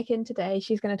have Ekin today.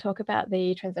 She's going to talk about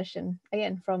the transition,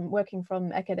 again, from working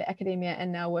from academia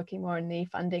and now working more in the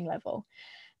funding level.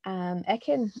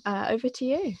 Ekin, over to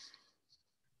you.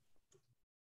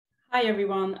 Hi,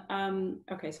 everyone.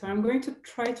 Okay, so I'm going to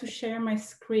try to share my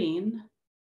screen.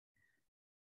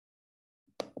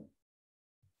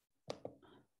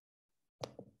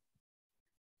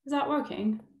 Is that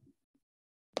working?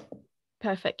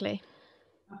 Perfectly.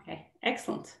 Okay,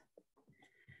 excellent.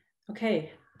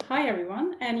 Okay, hi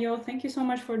everyone, and thank you so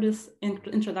much for this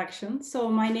introduction. So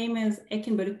my name is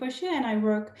Ekin Bolukbasi, and I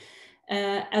work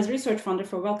as research funder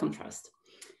for Wellcome Trust.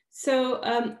 So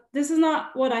this is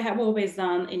not what I have always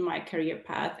done in my career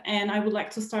path, and I would like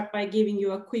to start by giving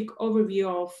you a quick overview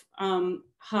of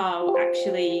how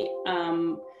actually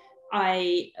how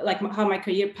my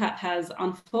career path has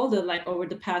unfolded over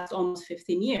the past almost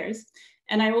 15 years.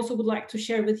 And I also would like to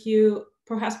share with you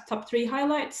perhaps top 3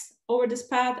 highlights over this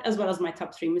path, as well as my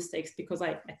top 3 mistakes, because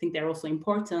I think they're also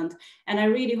important. And I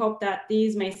really hope that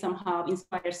these may somehow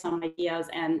inspire some ideas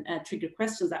and trigger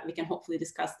questions that we can hopefully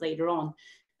discuss later on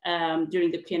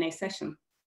during the Q&A session.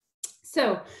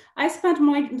 So I spent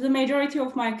the majority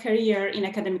of my career in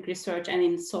academic research and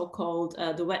in so-called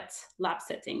the wet lab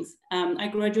settings. I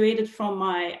graduated from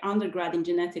my undergrad in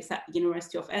genetics at the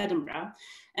University of Edinburgh.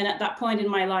 And at that point in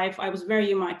my life, I was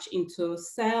very much into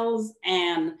cells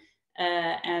and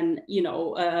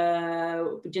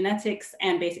genetics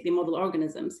and basically model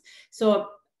organisms. So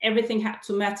everything had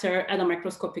to matter at a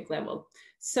microscopic level.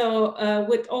 So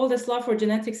with all this love for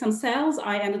genetics and cells,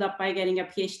 I ended up by getting a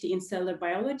PhD in cellular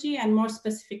biology. And more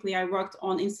specifically, I worked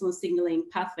on insulin signaling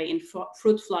pathway in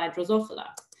fruit fly Drosophila.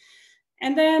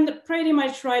 And then pretty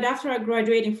much right after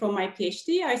graduating from my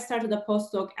PhD, I started a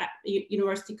postdoc at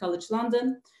University College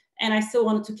London. And I still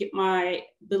wanted to keep my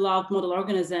beloved model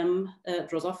organism,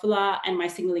 Drosophila, and my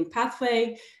signaling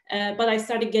pathway. But I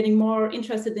started getting more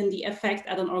interested in the effect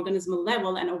at an organismal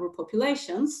level and over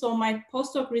populations. So my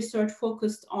postdoc research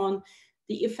focused on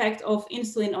the effect of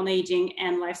insulin on aging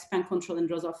and lifespan control in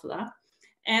Drosophila.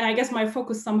 And I guess my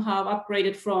focus somehow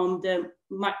upgraded from the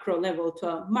macro level to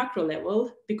a macro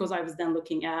level because I was then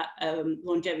looking at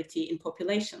longevity in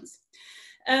populations.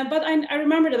 But I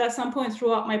remember that at some point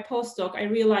throughout my postdoc, I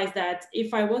realized that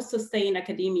if I was to stay in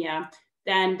academia,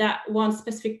 then that one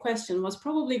specific question was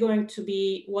probably going to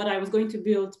be what I was going to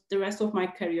build the rest of my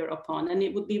career upon. And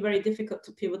it would be very difficult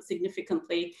to pivot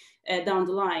significantly down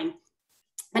the line.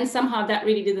 And somehow that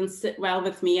really didn't sit well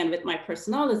with me and with my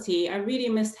personality. I really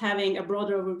missed having a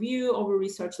broader overview over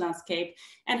research landscape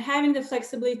and having the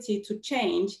flexibility to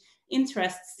change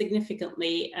interests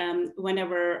significantly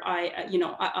whenever I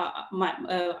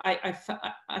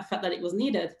felt that it was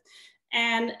needed.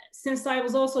 And since I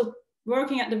was also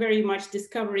working at the very much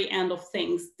discovery end of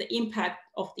things, the impact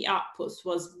of the outputs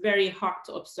was very hard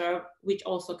to observe, which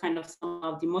also kind of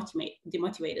somehow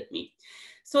demotivated me.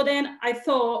 So then I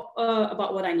thought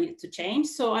about what I needed to change.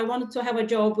 So I wanted to have a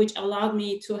job which allowed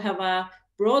me to have a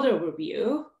broader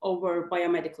overview over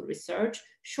biomedical research,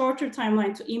 shorter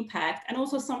timeline to impact, and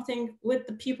also something with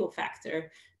the people factor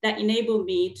that enabled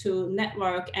me to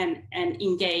network and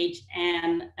engage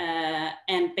and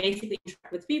basically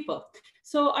interact with people.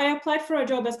 So I applied for a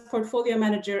job as portfolio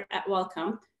manager at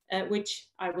Wellcome, which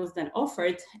I was then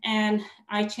offered. And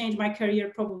I changed my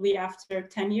career probably after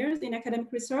 10 years in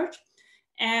academic research.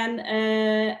 And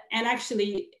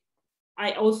actually,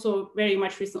 I also very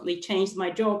much recently changed my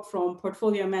job from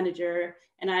portfolio manager,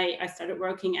 and I started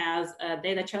working as a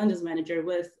data challenges manager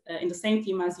with in the same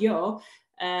team as Yo.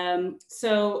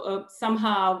 So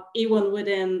somehow, even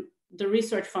within the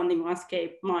research funding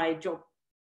landscape, my job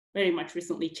very much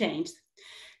recently changed.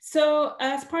 So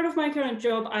as part of my current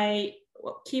job, I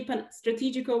keep a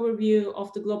strategic overview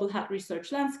of the global health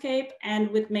research landscape, and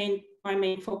with my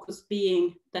main focus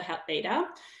being the health data.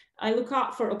 I look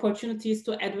out for opportunities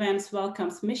to advance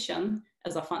Wellcome's mission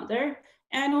as a funder.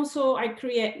 And also I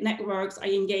create networks, I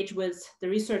engage with the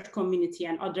research community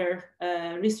and other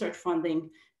research funding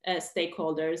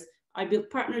stakeholders. I build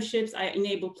partnerships, I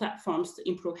enable platforms to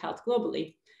improve health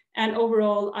globally. And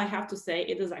overall, I have to say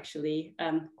it is actually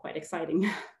quite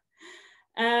exciting.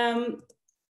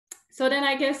 So then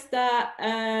I guess that,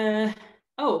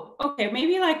 oh, okay,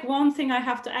 maybe like one thing I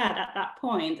have to add at that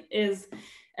point is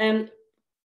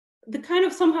the kind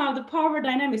of somehow the power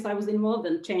dynamics I was involved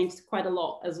in changed quite a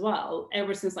lot as well,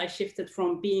 ever since I shifted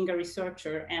from being a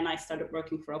researcher and I started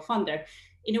working for a funder.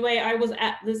 In a way, I was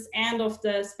at this end of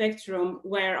the spectrum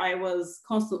where I was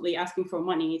constantly asking for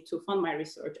money to fund my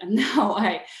research. And now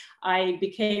I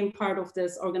became part of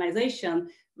this organization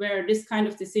where this kind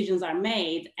of decisions are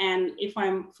made. And if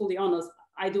I'm fully honest,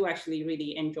 I do actually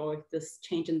really enjoy this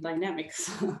change in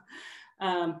dynamics.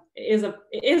 It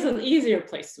is an easier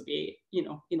place to be, you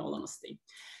know, in all honesty.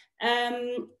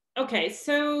 Okay,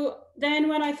 so then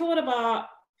when I thought about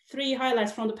 3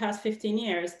 highlights from the past 15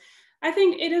 years, I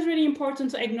think it is really important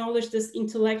to acknowledge this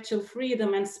intellectual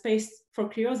freedom and space for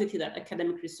curiosity that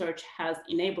academic research has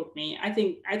enabled me. I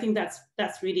think that's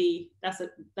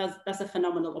a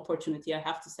phenomenal opportunity, I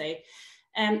have to say.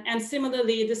 And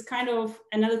similarly, this kind of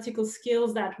analytical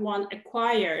skills that one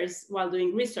acquires while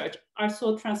doing research are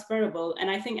so transferable. And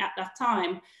I think at that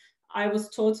time, I was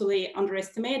totally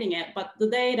underestimating it. But the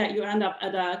day that you end up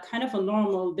at a kind of a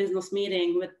normal business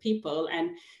meeting with people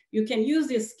and you can use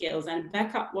these skills and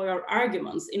back up your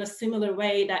arguments in a similar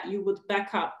way that you would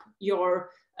back up your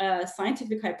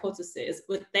scientific hypothesis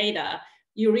with data,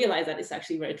 you realize that it's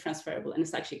actually very transferable, and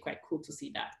it's actually quite cool to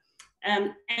see that.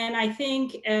 And I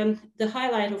think the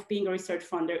highlight of being a research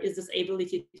funder is this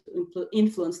ability to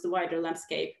influence the wider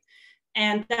landscape.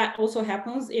 And that also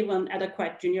happens even at a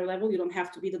quite junior level. You don't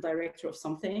have to be the director of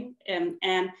something.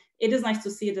 And it is nice to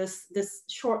see this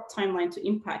short timeline to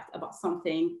impact about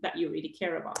something that you really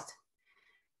care about.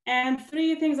 And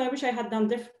 3 things I wish I had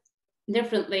done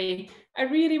differently. I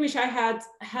really wish I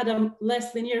had a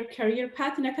less linear career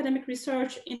path in academic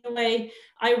research. In a way,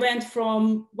 I went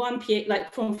from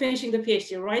from finishing the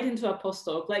PhD right into a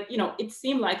postdoc. It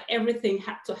seemed like everything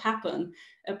had to happen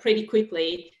pretty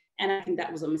quickly. And I think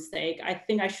that was a mistake. I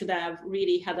think I should have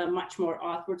really had a much more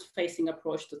outward facing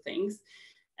approach to things.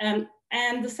 And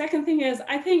the second thing is,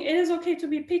 I think it is okay to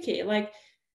be picky.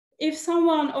 If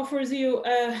someone offers you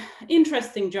an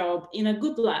interesting job in a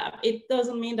good lab, it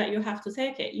doesn't mean that you have to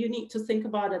take it. You need to think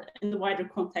about it in the wider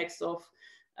context of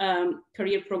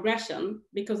career progression,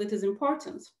 because it is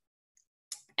important.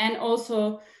 And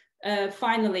also,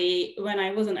 finally, when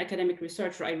I was an academic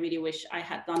researcher, I really wish I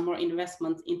had done more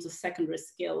investment into secondary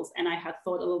skills, and I had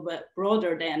thought a little bit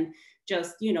broader than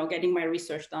just, getting my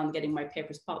research done, getting my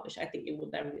papers published. I think it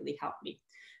would have really helped me.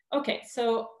 Okay,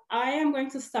 so I am going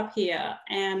to stop here,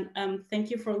 and thank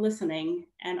you for listening,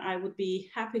 and I would be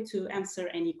happy to answer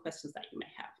any questions that you may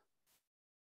have.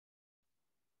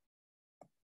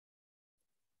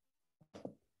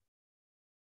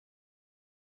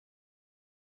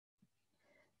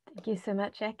 Thank you so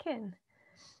much, Ekin.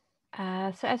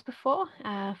 So as before,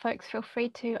 folks, feel free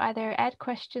to either add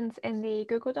questions in the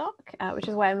Google Doc, which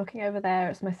is why I'm looking over there.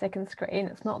 It's my second screen.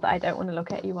 It's not that I don't want to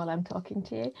look at you while I'm talking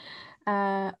to you.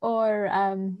 Or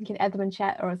you can add them in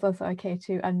chat, or it's also okay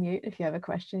to unmute if you have a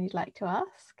question you'd like to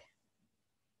ask.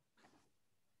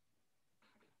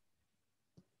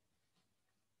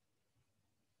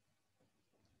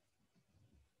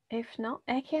 If not,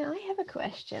 Ekin, I have a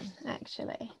question,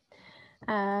 actually.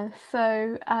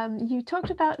 So you talked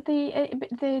about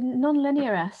the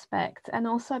non-linear aspect and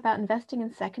also about investing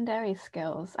in secondary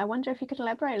skills. I wonder if you could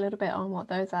elaborate a little bit on what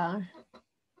those are.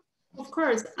 Of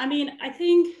course. I mean, I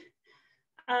think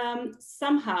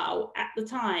somehow at the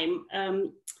time,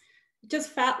 it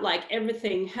just felt like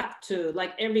everything had to,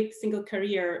 every single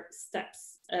career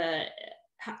steps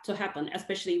had to happen,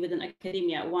 especially within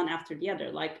academia, one after the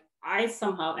other. I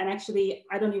somehow, and actually,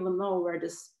 I don't even know where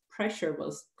this pressure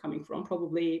was coming from,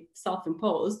 probably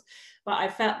self-imposed, but I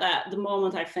felt that the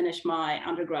moment I finished my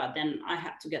undergrad, then I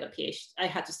had to get a PhD. I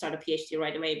had to start a PhD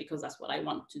right away because that's what I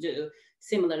wanted to do.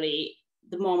 Similarly,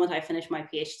 the moment I finished my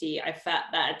PhD, I felt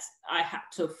that I had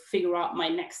to figure out my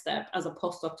next step as a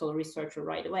postdoctoral researcher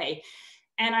right away.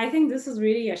 And I think this is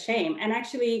really a shame. And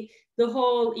actually, the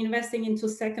whole investing into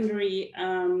secondary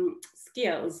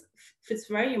skills fits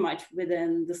very much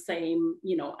within the same,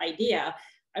 idea.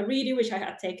 I really wish I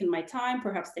had taken my time,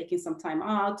 perhaps taken some time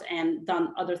out and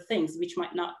done other things, which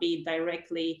might not be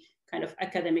directly kind of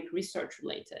academic research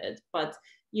related, but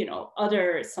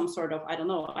some sort of, I don't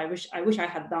know, I wish I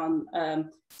had done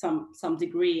some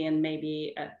degree in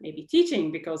maybe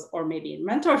teaching, or maybe in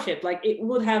mentorship. It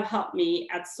would have helped me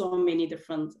at so many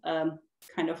different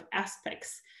kind of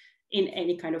aspects in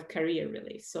any kind of career,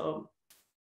 really. So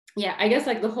yeah, I guess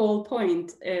the whole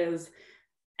point is,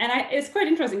 and it's quite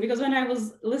interesting because when I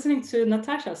was listening to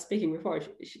Natasha speaking before,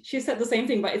 she said the same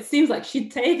thing, but it seems like she'd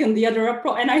taken the other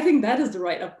approach. And I think that is the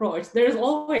right approach. There's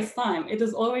always time. It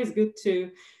is always good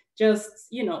to just,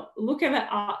 look at it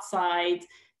outside,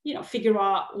 figure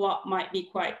out what might be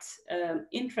quite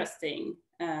interesting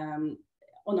on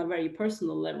a very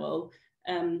personal level.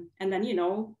 And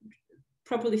then,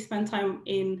 properly spend time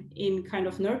in kind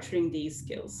of nurturing these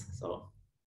skills. So.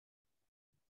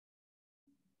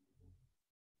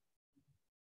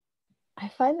 I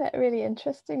find that really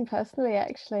interesting personally,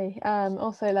 actually.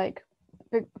 Also,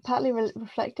 partly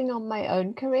reflecting on my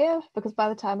own career, because by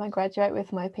the time I graduate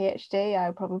with my PhD,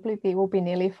 I probably will be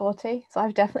nearly 40. So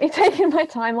I've definitely taken my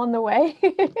time on the way.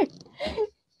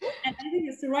 And I think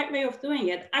it's the right way of doing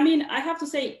it. I mean, I have to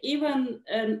say, even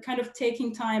kind of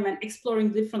taking time and exploring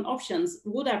different options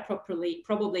would have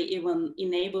probably even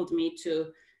enabled me to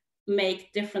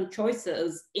make different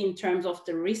choices in terms of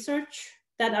the research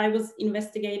that I was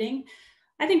investigating.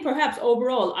 I think perhaps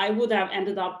overall I would have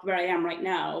ended up where I am right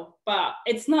now, but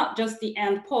it's not just the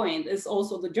end point, it's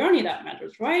also the journey that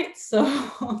matters, right?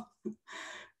 So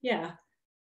yeah.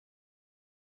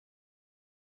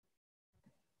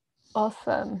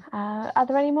 Awesome. Are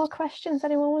there any more questions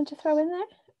anyone want to throw in there?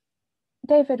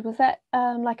 David, was that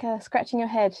like a scratching your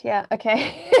head? Yeah,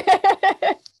 okay.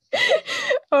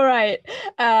 All right.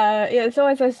 Yeah, it's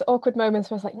always those awkward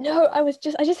moments where it's like, no, I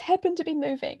just happened to be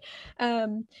moving.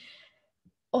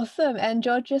 Awesome. And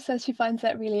Georgia says she finds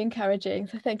that really encouraging.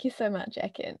 So thank you so much,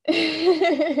 Ekin.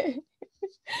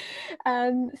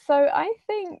 So I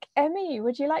think, Emmy,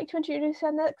 would you like to introduce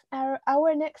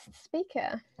our next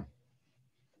speaker?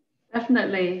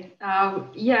 Definitely.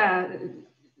 Yeah,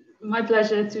 my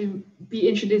pleasure to be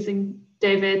introducing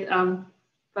David.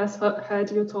 first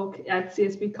heard your talk at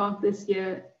CSBConf this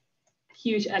year.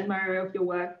 Huge admirer of your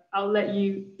work. I'll let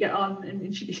you get on and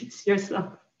introduce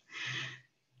yourself.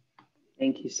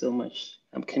 Thank you so much.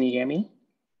 Can you hear me?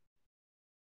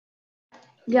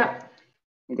 Yeah.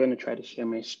 I'm going to try to share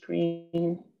my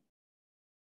screen.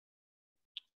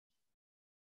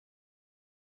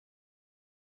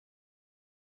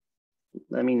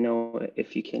 Let me know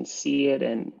if you can see it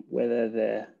and whether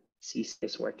the CC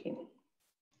is working.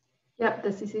 Yep, the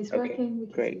CC is working.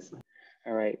 Okay, great.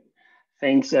 All right.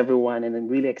 Thanks, everyone. And I'm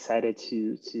really excited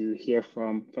to hear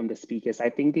from the speakers. I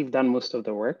think they've done most of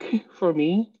the work for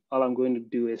me. All I'm going to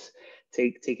do is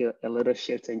take a little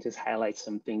shift and just highlight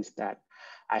some things that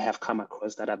I have come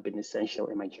across that have been essential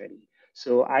in my journey.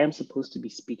 So I am supposed to be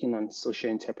speaking on social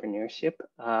entrepreneurship,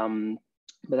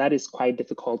 but that is quite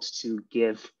difficult to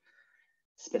give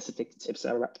specific tips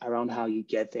around how you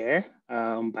get there.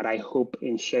 But I hope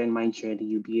in sharing my journey,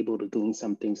 you'll be able to glean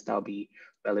some things that'll be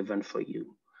relevant for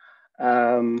you.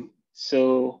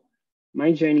 So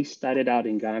my journey started out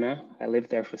in Ghana. I lived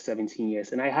there for 17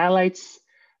 years, and I highlight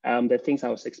the things I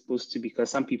was exposed to because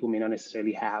some people may not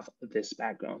necessarily have this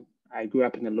background. I grew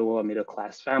up in a lower middle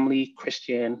class family,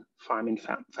 Christian farming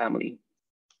family.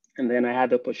 And then I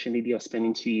had the opportunity of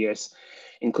spending 2 years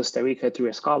in Costa Rica through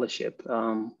a scholarship,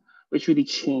 which really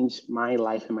changed my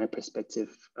life and my perspective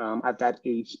at that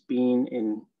age,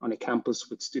 being on a campus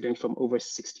with students from over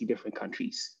 60 different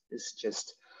countries. It's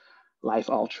just life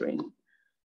altering.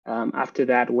 After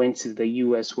that, went to the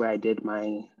US where I did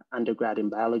my undergrad in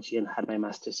biology and had my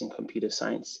master's in computer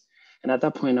science. And at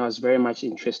that point, I was very much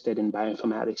interested in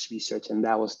bioinformatics research, and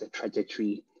that was the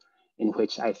trajectory in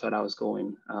which I thought I was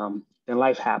going. Then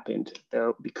life happened.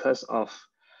 Because of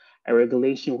a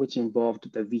regulation which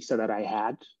involved the visa that I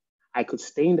had, I could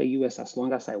stay in the US as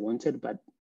long as I wanted, but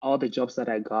all the jobs that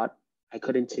I got, I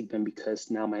couldn't take them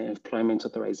because now my employment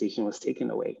authorization was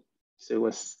taken away. So it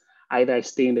was either I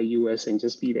stay in the US and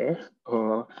just be there,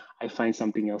 or I find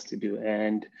something else to do.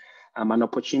 And an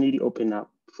opportunity opened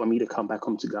up for me to come back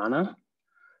home to Ghana.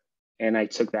 And I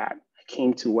took that. I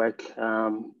came to work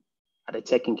at a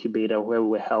tech incubator where we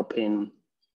were helping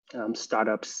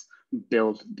startups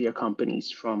build their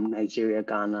companies from Nigeria,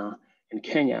 Ghana, and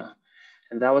Kenya.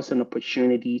 And that was an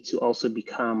opportunity to also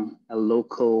become a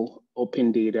local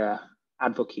open data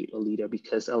advocate or leader,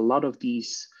 because a lot of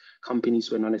these companies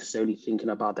were not necessarily thinking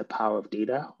about the power of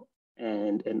data,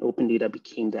 and open data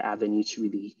became the avenue to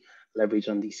really leverage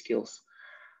on these skills.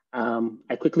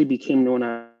 I quickly became known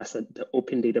as the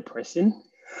open data person,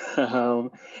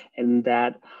 and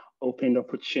that opened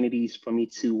opportunities for me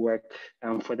to work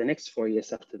for the next 4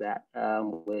 years after that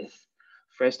with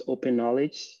first Open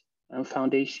Knowledge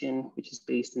Foundation, which is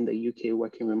based in the UK,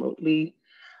 working remotely,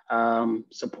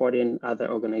 supporting other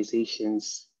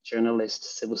organizations,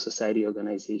 journalists, civil society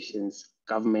organizations,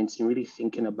 governments, and really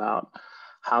thinking about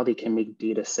how they can make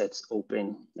data sets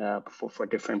open for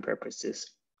different purposes.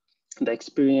 The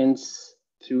experience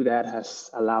through that has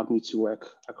allowed me to work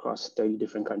across 30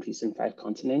 different countries in 5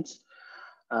 continents.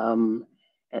 And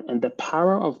the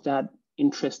power of that,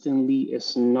 interestingly,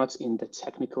 is not in the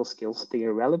technical skills. They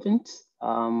are relevant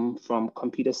from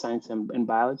computer science and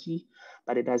biology,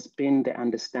 but it has been the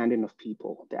understanding of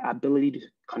people, the ability to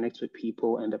connect with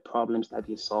people and the problems that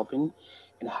they're solving,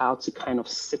 and how to kind of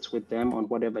sit with them on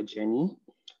whatever journey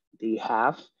they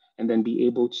have, and then be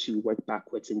able to work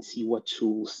backwards and see what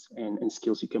tools and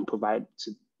skills you can provide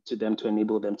to them to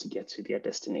enable them to get to their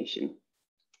destination.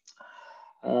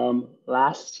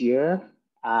 Last year,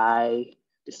 I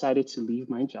decided to leave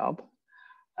my job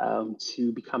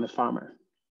to become a farmer.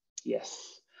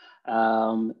 Yes.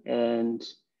 And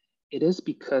it is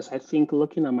because I think,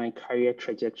 looking at my career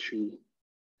trajectory,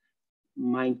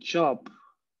 my job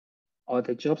or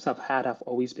the jobs I've had have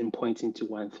always been pointing to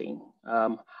one thing.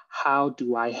 How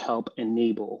do I help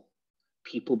enable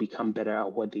people become better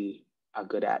at what they are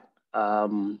good at?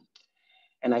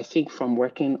 And I think from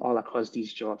working all across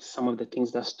these jobs, some of the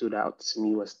things that stood out to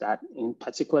me was that in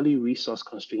particularly resource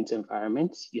constrained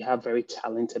environments, you have very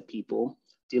talented people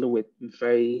dealing with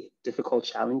very difficult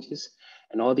challenges,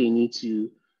 and all they need to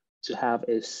have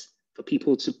is for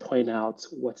people to point out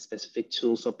what specific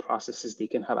tools or processes they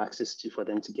can have access to for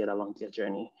them to get along their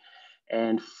journey.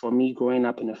 And for me, growing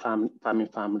up in a farming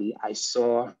family, I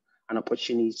saw an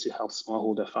opportunity to help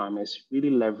smallholder farmers really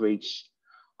leverage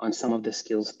on some of the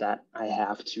skills that I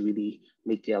have to really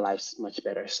make their lives much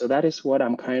better. So that is what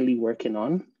I'm currently working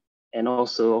on. And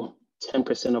also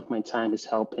 10% of my time is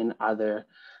helping other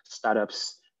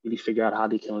startups really figure out how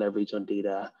they can leverage on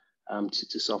data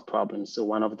to solve problems. So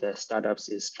one of the startups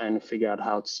is trying to figure out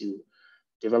how to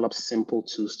develop simple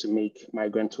tools to make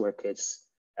migrant workers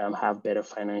have better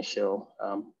financial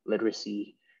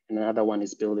literacy. And another one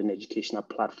is building educational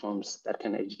platforms that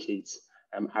can educate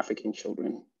African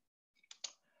children.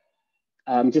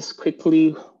 Just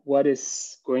quickly, what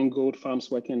is Growing Gold Farms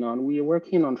working on? We are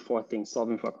working on 4 things,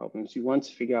 solving for problems. We want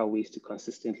to figure out ways to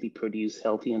consistently produce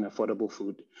healthy and affordable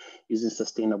food using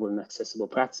sustainable and accessible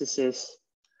practices.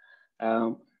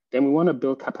 Then we want to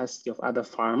build capacity of other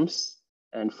farms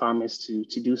and farmers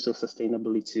to do so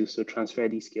sustainably too, so transfer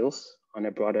these skills on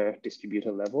a broader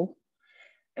distributor level.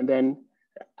 And then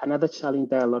another challenge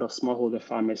that a lot of smallholder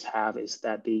farmers have is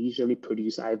that they usually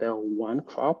produce either one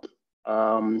crop,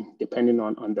 depending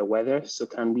on the weather. So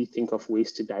can we think of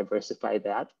ways to diversify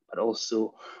that, but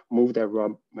also move the raw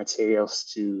materials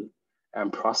to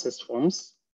processed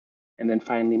forms? And then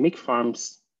finally, make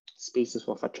farms spaces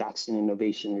of attraction,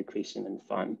 innovation, recreation, and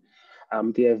fun.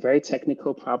 There are very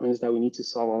technical problems that we need to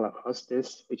solve all across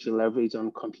this, which we leverage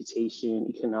on computation,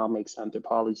 economics,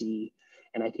 anthropology.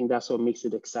 And I think that's what makes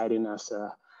it exciting as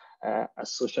a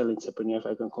social entrepreneur, if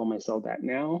I can call myself that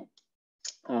now.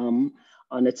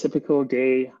 On a typical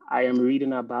day, I am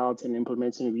reading about and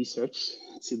implementing research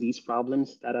to these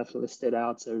problems that I've listed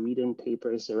out. So reading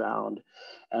papers around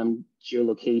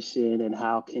geolocation and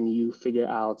how can you figure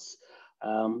out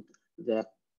the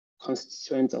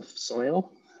constituents of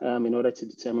soil in order to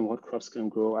determine what crops can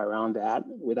grow around that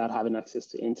without having access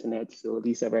to internet. So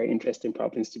these are very interesting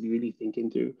problems to be really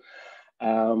thinking through.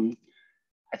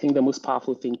 I think the most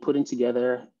powerful thing, putting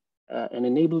together and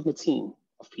enabling a team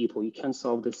of people. You can't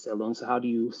solve this alone. So how do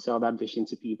you sell that vision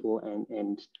to people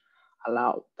and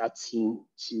allow that team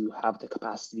to have the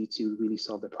capacity to really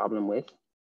solve the problem with?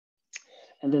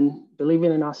 And then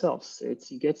believing in ourselves.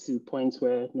 You get to points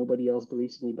where nobody else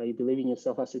believes in you, but you believe in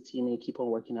yourself as a team and you keep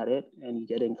on working at it and you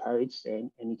get encouraged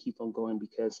and you keep on going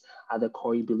because at the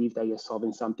core, you believe that you're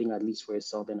solving something at least for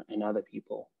yourself and other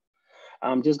people.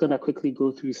 I'm just gonna quickly go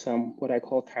through some what I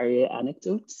call career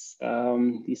anecdotes.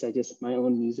 These are just my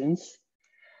own musings.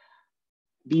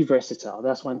 Be versatile,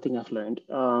 that's one thing I've learned.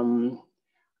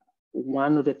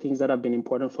 One of the things that have been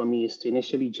important for me is to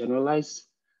initially generalize,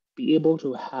 be able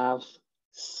to have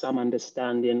some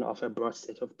understanding of a broad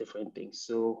set of different things.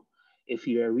 So if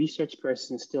you're a research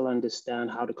person, still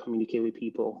understand how to communicate with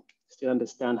people, still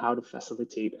understand how to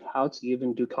facilitate, how to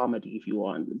even do comedy if you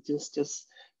want, just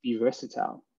be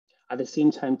versatile. At the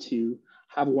same time, to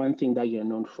have one thing that you're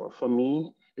known for. For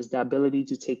me, is the ability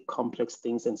to take complex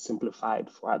things and simplify it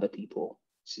for other people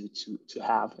to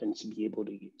have and to be able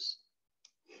to use.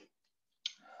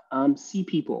 See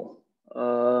people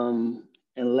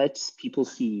and let people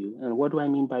see you. And what do I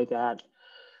mean by that?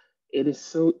 It is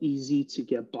so easy to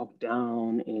get bogged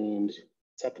down in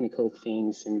technical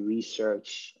things and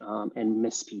research and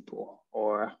miss people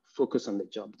or focus on the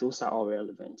job. Those are all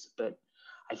relevant. But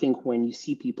I think when you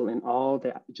see people in all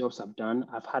the jobs I've done,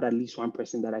 I've had at least one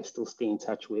person that I still stay in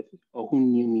touch with or who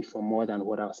knew me for more than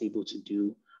what I was able to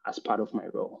do as part of my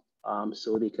role.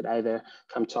 So they could either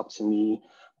come talk to me,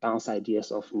 bounce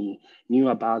ideas off me, knew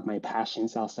about my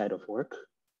passions outside of work.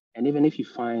 And even if you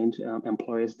find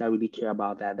employers that really care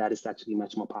about that, that is actually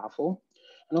much more powerful.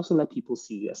 And also let people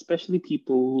see you, especially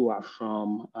people who are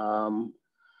from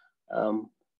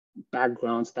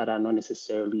backgrounds that are not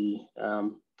necessarily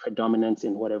predominant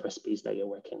in whatever space that you're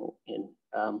working in.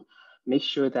 Make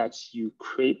sure that you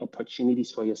create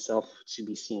opportunities for yourself to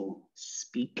be seen,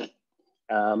 speak.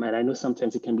 And I know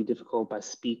sometimes it can be difficult, but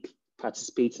speak,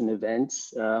 participate in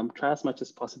events, try as much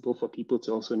as possible for people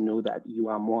to also know that you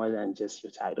are more than just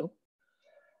your title.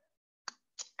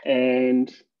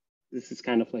 And this is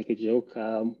kind of like a joke.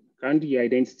 Ground your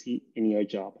identity in your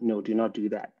job. No, do not do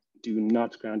that. Do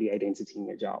not ground your identity in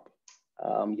your job.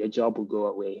 Your job will go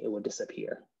away, it will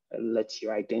disappear. Let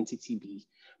your identity be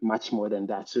much more than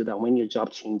that so that when your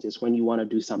job changes, when you want to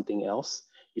do something else,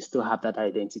 you still have that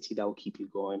identity that will keep you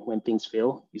going. When things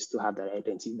fail, you still have that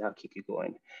identity that will keep you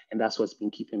going. And that's what's been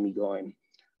keeping me going.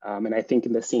 And I think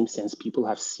in the same sense, people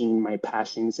have seen my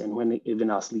passions. And when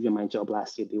even I was leaving my job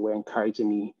last year, they were encouraging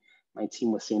me. My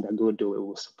team was saying that go do it,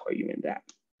 we'll support you in that.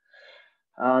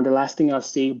 The last thing I'll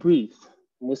say, breathe.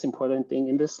 The most important thing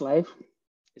in this life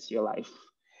is your life.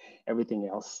 Everything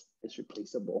else is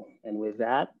replaceable. And with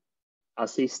that, I'll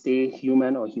say stay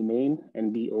human or humane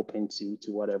and be open to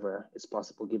whatever is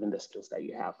possible given the skills that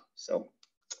you have. So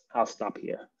I'll stop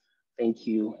here. Thank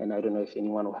you. And I don't know if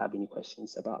anyone will have any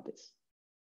questions about this.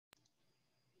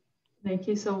 Thank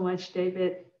you so much,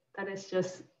 David. That is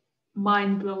just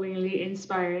mind-blowingly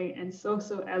inspiring and so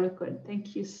eloquent.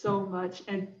 Thank you so much.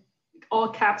 And all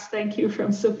caps, thank you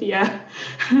from Sophia.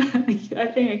 I think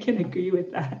I can agree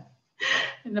with that.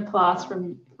 And applause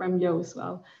from Yo as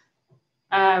well.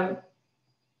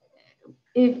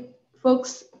 If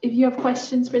folks, if you have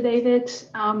questions for David,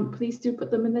 please do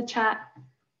put them in the chat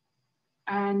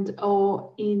and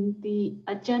or in the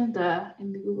agenda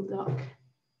in the Google Doc.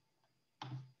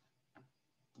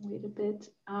 Wait a bit.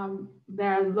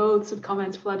 There are loads of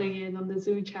comments flooding in on the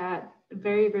Zoom chat.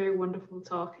 Very, very wonderful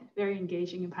talk, very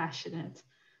engaging and passionate.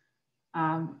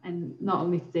 And not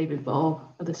only to David, but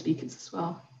all other speakers as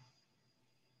well.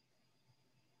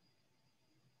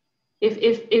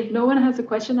 If no one has a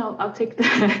question, I'll take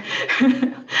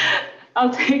the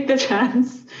I'll take the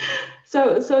chance.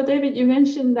 So David, you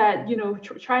mentioned that, you know,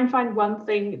 try and find one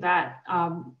thing that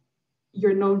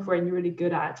you're known for and you're really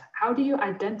good at. How do you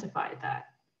identify that?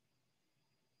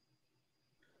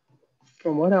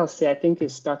 From what I'll say, I think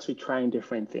it starts with trying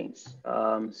different things.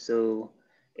 So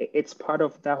it's part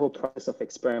of that whole process of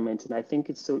experiment. And I think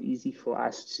it's so easy for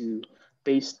us to,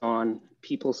 based on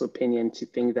people's opinion, to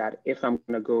think that if I'm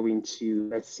going to go into,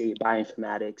 let's say,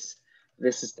 bioinformatics,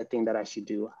 this is the thing that I should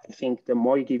do. I think the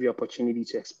more you give your opportunity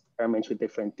to experiment with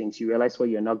different things, you realize what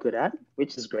you're not good at,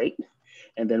 which is great.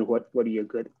 And then what are you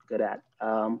good at?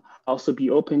 Also be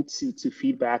open to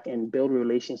feedback and build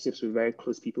relationships with very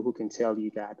close people who can tell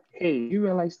you that, hey, you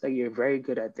realize that you're very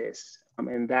good at this.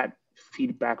 And that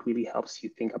feedback really helps you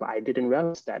think about, I didn't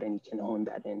realize that, and you can hone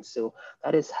that in. So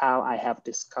that is how I have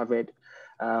discovered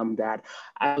that.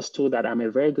 I was told that I'm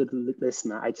a very good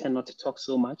listener. I tend not to talk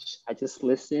so much. I just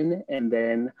listen, and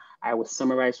then I will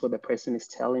summarize what the person is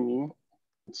telling me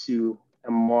to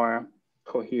a more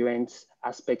coherent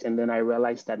aspect. And then I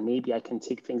realized that maybe I can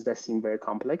take things that seem very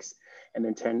complex and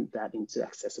then turn that into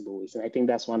accessible ways. And I think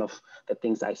that's one of the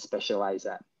things I specialize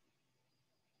at.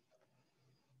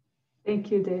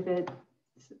 Thank you, David.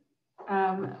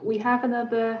 We have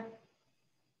another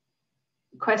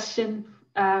question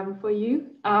for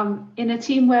you. In a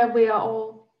team where we are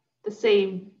all the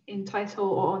same in title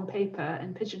or on paper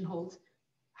and pigeonholed,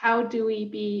 how do we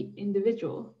be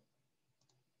individual?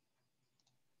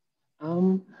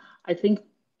 I think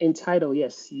in title,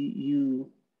 yes,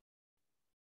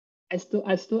 I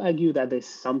still argue that there's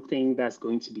something that's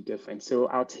going to be different. So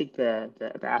I'll take the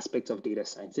aspect of data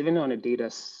science. Even on a data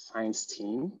science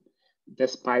team,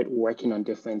 despite working on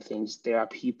different things, there are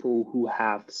people who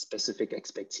have specific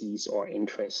expertise or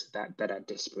interests that are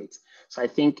disparate. So I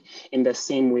think in the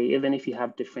same way, even if you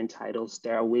have different titles,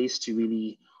 there are ways to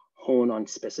really hone on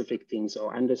specific things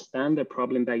or understand the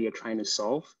problem that you're trying to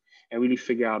solve and really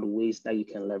figure out ways that you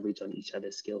can leverage on each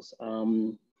other's skills.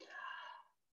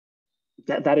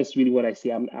 That is really what I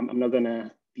see. I'm not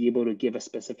gonna be able to give a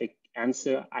specific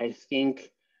answer. I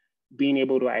think being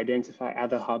able to identify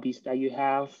other hobbies that you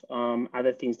have,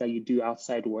 other things that you do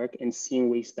outside work, and seeing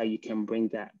ways that you can bring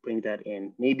that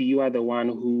in. Maybe you are the one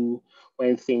who,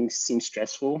 when things seem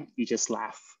stressful, you just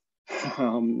laugh.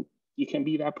 You can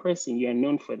be that person. You are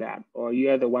known for that. Or you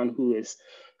are the one who is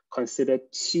considered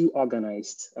too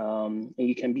organized, and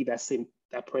you can be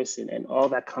that person, and all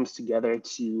that comes together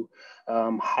to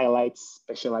highlight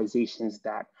specializations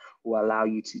that will allow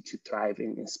you to thrive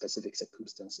in specific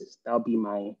circumstances. That'll be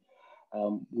my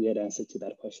weird answer to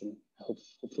that question.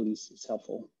 Hopefully it's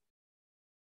helpful.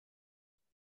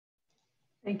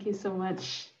 Thank you so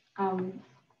much.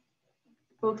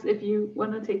 Folks, if you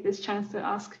want to take this chance to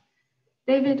ask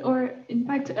David, or in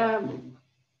fact,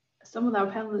 some of our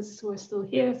panelists who are still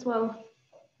here as well,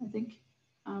 I think,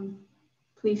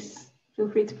 please feel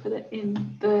free to put it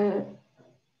in the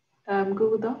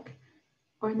Google Doc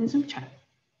or in the Zoom chat.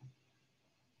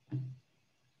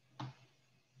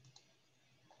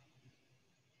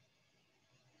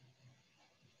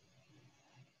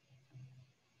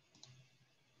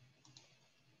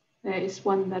 There is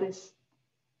one that is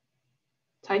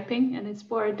typing, and it's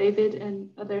for David and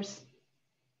others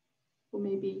who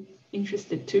may be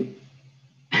interested too.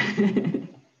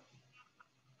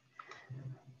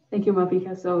 Thank you,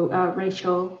 Mavika. So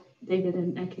Rachel, David,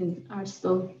 and Ekin are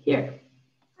still here.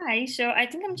 Hi, so I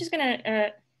think I'm just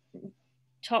gonna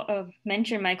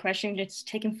mention my question. It's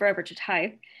taking forever to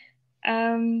type.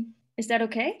 Is that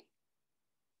okay?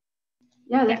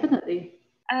 Yeah, definitely.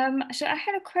 So I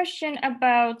had a question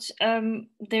about,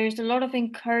 there's a lot of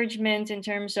encouragement in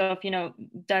terms of, you know,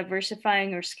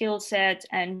 diversifying your skill set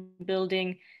and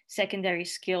building secondary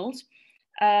skills.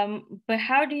 But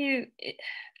how do you,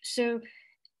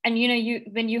 and you know,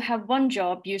 when you have one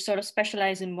job, you sort of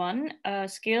specialize in one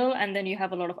skill, and then you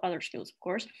have a lot of other skills, of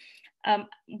course.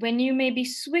 When you maybe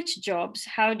switch jobs,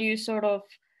 how do you sort of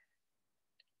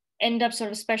end up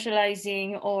sort of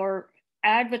specializing or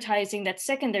advertising that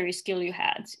secondary skill you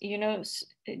had? You know,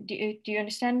 do you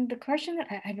understand the question?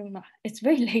 I don't know. It's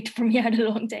very late for me. I had a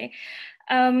long day.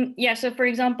 Yeah, so for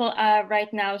example,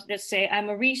 right now, let's say I'm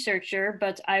a researcher,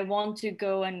 but I want to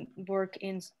go and work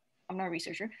in, I'm not a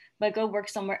researcher, but go work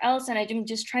somewhere else. And I'm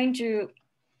just trying to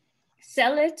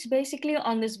sell it basically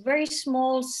on this very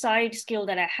small side skill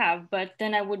that I have, but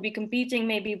then I would be competing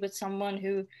maybe with someone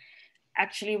who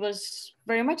actually was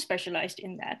very much specialized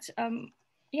in that.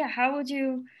 Yeah, how would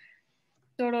you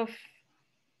sort of,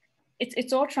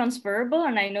 it's all transferable,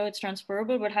 and I know it's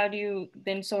transferable, but how do you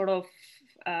then sort of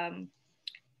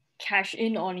cash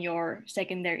in on your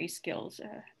secondary skills?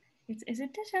 Is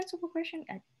it a sensible question?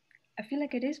 I feel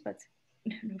like it is, but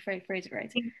if I phrase it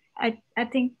right. I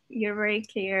think you're very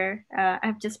clear.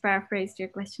 I've just paraphrased your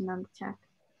question on the chat.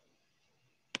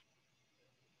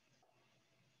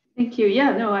 Thank you.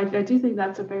 Yeah, no, I do think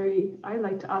that's a very, I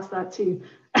like to ask that too.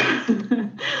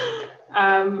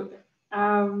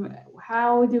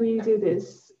 How do we do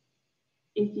this?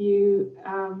 If you,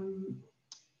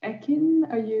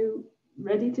 Ekin, are you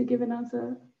ready to give an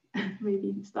answer?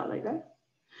 Maybe start like that.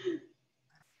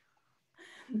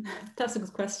 That's a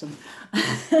good question.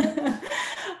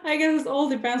 I guess it all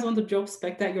depends on the job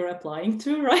spec that you're applying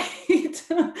to, right?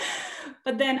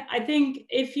 But then I think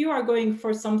if you are going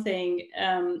for something,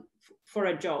 for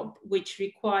a job which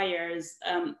requires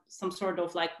some sort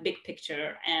of like big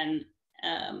picture and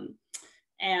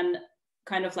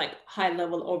kind of like high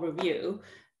level overview,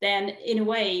 then in a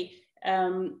way,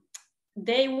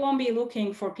 they won't be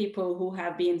looking for people who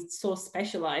have been so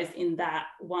specialized in that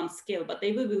one skill, but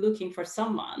they will be looking for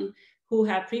someone who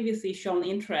have previously shown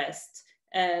interest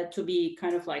to be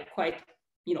kind of like quite,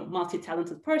 you know,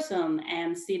 multi-talented person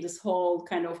and see this whole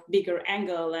kind of bigger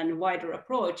angle and wider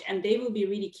approach. And they will be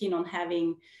really keen on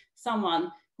having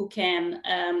someone who can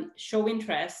show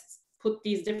interest, put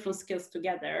these different skills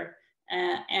together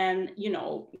and, you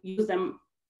know, use them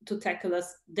to tackle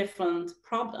us different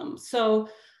problems. So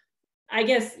I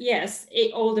guess, yes,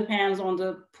 it all depends on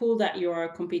the pool that you're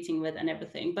competing with and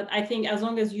everything. But I think as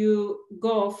long as you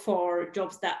go for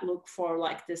jobs that look for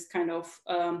like this kind of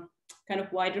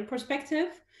wider perspective,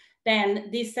 then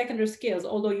these secondary skills,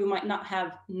 although you might not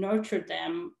have nurtured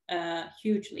them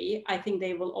hugely, I think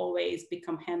they will always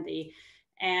become handy.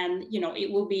 And, you know, it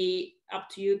will be up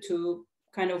to you to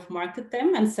kind of market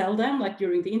them and sell them like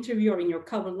during the interview or in your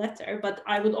cover letter. But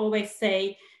I would always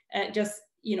say just,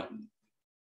 you know,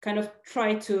 kind of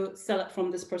try to sell it from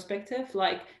this perspective.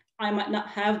 Like, I might not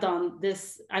have done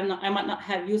this, I might not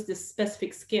have used this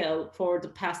specific skill for the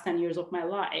past 10 years of my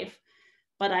life,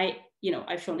 but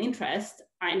I've shown interest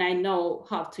and I know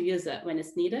how to use it when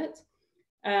it's needed.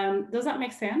 Does that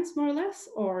make sense, more or less,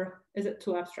 or is it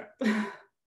too abstract?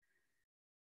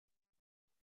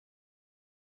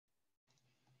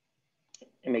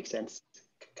 It makes sense.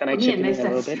 Can I chip in a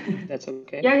little bit? That's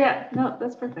okay? Yeah, no,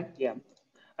 that's perfect. Yeah.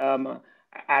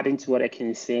 Adding to what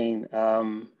Ekin is saying,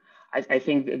 I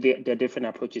think there are different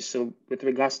approaches. So with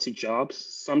regards to jobs,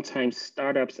 sometimes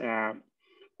startups are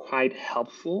quite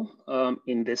helpful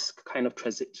in this kind of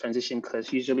transition,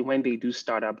 because usually when they do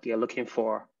start up, they are looking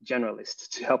for generalists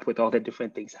to help with all the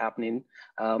different things happening.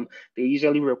 They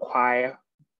usually require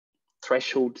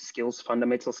threshold skills,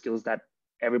 fundamental skills that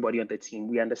everybody on the team,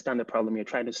 we understand the problem you're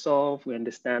trying to solve, we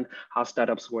understand how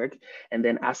startups work, and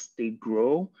then as they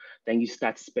grow, then you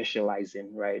start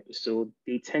specializing, right? So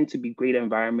they tend to be great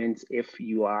environments if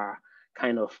you are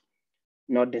kind of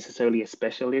not necessarily a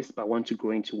specialist, but want to grow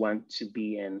into one to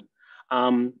be in.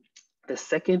 The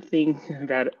second thing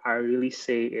that I really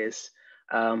say is,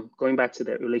 going back to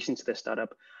the relation to the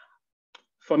startup,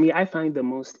 for me, I find the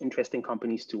most interesting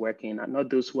companies to work in are not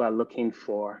those who are looking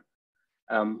for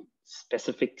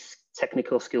specific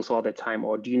technical skills all the time,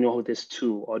 or do you know this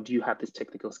tool, or do you have this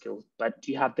technical skills, but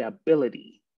do you have the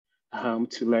ability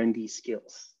to learn these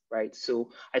skills, right?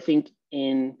 So I think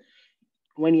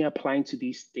when you're applying to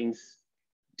these things,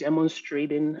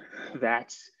 demonstrating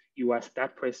that you are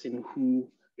that person who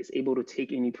is able to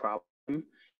take any problem,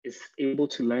 is able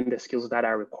to learn the skills that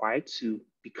are required to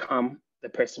become the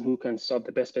person who can solve,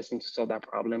 the best person to solve that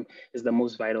problem, is the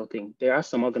most vital thing. There are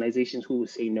some organizations who will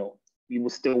say no. We will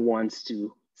still want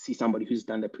to see somebody who's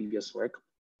done the previous work.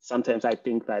 Sometimes I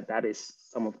think that is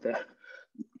some of the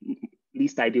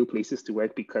least ideal places to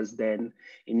work, because then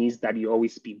it means that you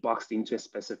always be boxed into a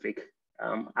specific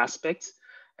aspect.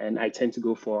 And I tend to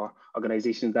go for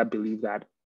organizations that believe that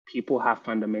people have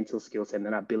fundamental skills and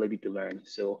an ability to learn.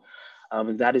 So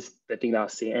that is the thing that I'll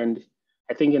say. And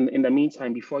I think in the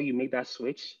meantime, before you make that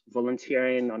switch,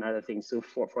 volunteering on other things. So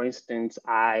for instance,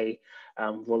 I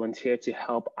volunteer to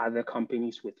help other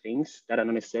companies with things that are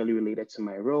not necessarily related to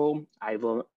my role. I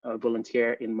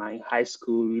volunteer in my high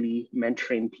school, really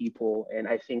mentoring people. And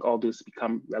I think all those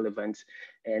become relevant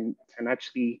and can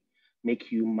actually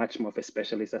make you much more of a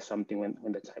specialist at something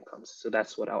when the time comes. So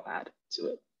that's what I'll add to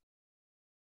it.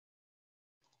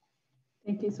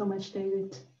 Thank you so much,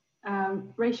 David.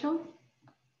 Rachael?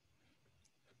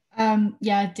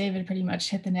 Yeah, David pretty much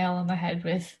hit the nail on the head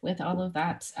with all of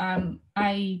that.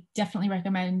 I definitely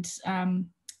recommend,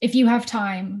 if you have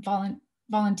time,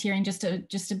 volunteering just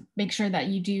to make sure that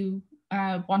you do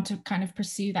want to kind of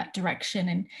pursue that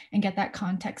direction and get that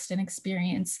context and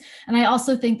experience. And I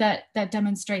also think that that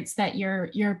demonstrates that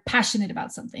you're passionate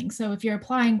about something. So if you're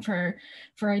applying for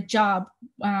a job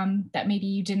that maybe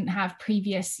you didn't have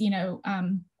previous,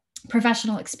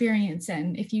 professional experience,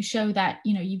 and if you show that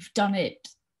you've done it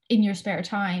in your spare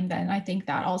time, then I think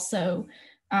that also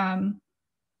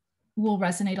will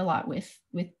resonate a lot with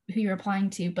who you're applying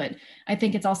to. But I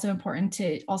think it's also important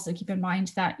to also keep in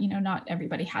mind that not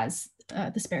everybody has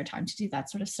the spare time to do that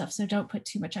sort of stuff. So don't put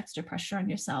too much extra pressure on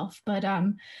yourself. But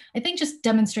I think just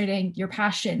demonstrating your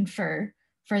passion for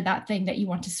that thing that you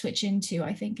want to switch into,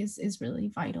 I think is really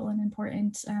vital and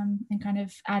important, and kind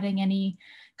of adding any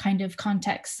kind of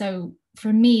context. So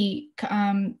for me,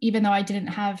 even though I didn't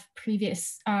have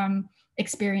previous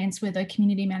experience with a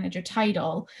community manager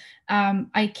title,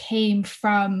 I came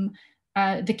from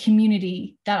the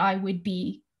community that I would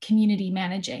be community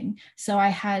managing. So I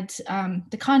had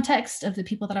the context of the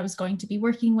people that I was going to be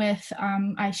working with.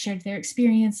 I shared their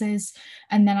experiences,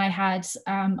 and then I had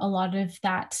a lot of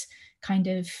that kind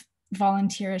of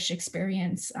volunteerish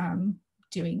experience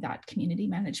doing that community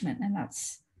management, and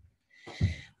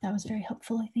that was very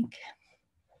helpful, I think.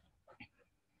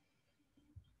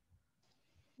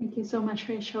 Thank you so much,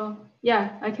 Rachael.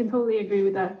 Yeah, I can totally agree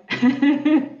with that.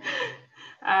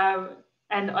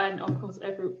 And of course,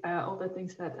 all the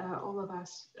things that all of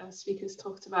us speakers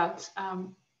talked about.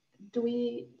 Do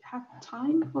we have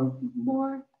time for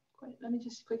more? Let me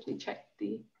just quickly check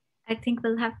I think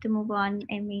we'll have to move on,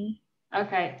 Amy.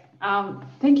 Okay.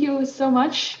 Thank you so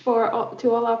much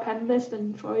to all our panelists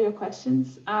and for your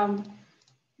questions.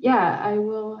 Yeah, I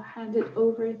will hand it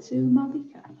over to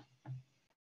Malvika.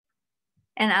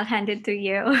 And I'll hand it to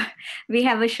you. We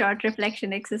have a short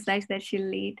reflection exercise that she'll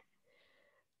lead.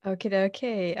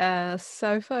 Okay.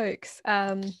 So folks,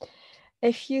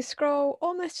 if you scroll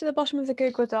almost to the bottom of the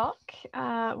Google Doc,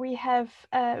 we have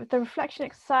the reflection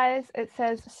exercise. It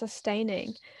says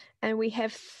sustaining, and we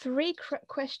have 3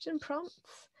 question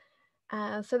prompts.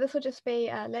 So this will just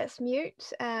be let's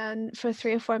mute for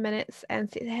 3 or 4 minutes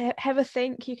and have a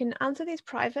think. You can answer these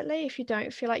privately if you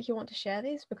don't feel like you want to share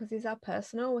these, because these are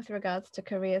personal with regards to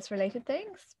careers related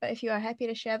things. But if you are happy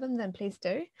to share them, then please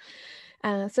do.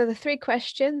 So the 3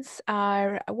 questions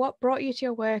are: what brought you to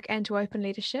your work and to open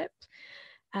leadership?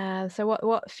 So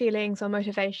what feelings or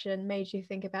motivation made you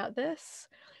think about this?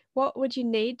 What would you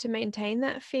need to maintain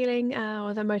that feeling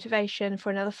or the motivation for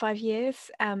another 5 years?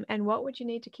 And what would you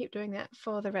need to keep doing that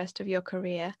for the rest of your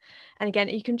career? And again,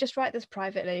 you can just write this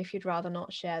privately if you'd rather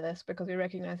not share this, because we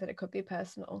recognize that it could be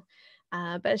personal.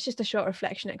 But it's just a short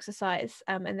reflection exercise.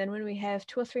 And then when we have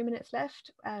 2 or 3 minutes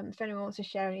left, if anyone wants to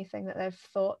share anything that they've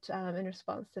thought in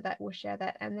response to that, we'll share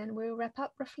that. And then we'll wrap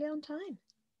up roughly on time.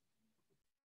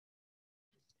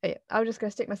 Yeah, I'm just going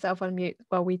to stick myself on mute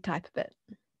while we type a bit.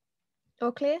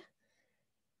 All clear?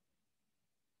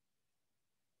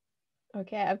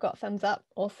 Okay, I've got thumbs up.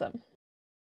 Awesome.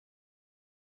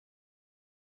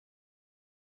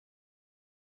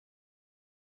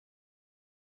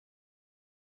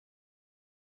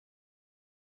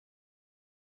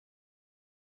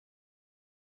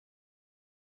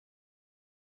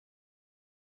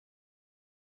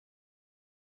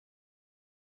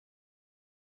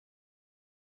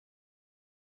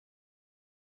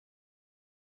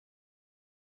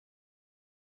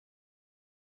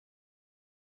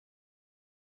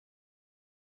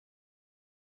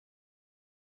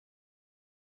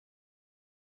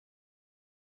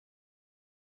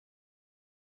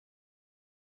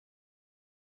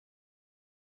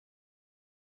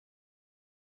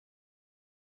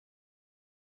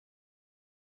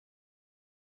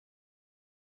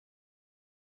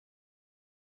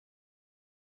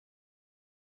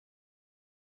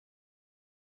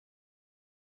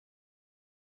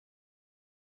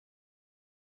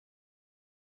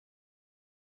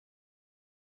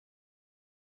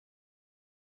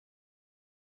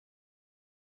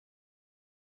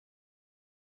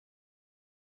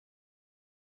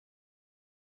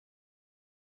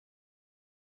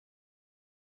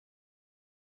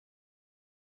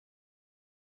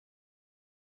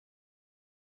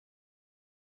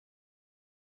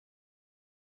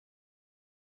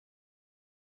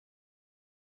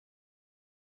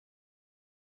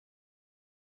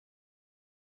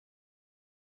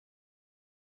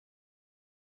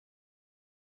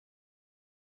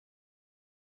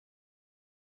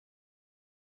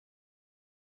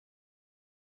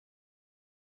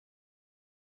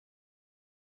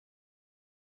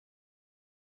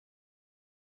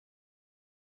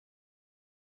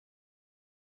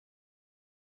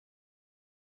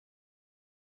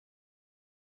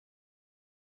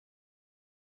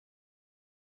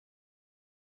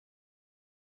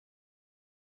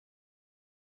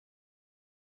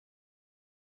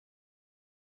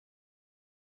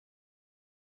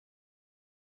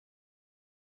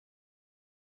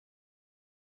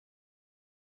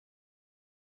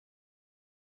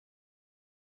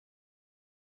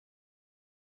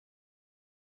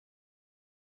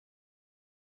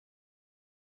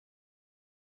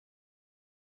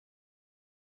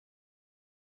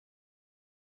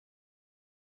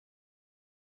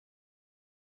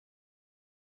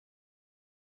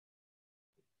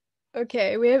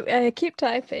 Okay, we keep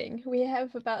typing. We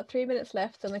have about 3 minutes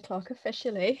left on the clock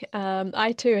officially.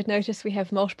 I too had noticed we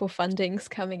have multiple fundings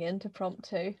coming in to prompt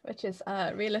 2, which is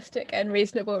a realistic and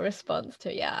reasonable response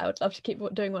to, yeah, I would love to keep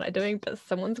doing what I'm doing, but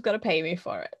someone's got to pay me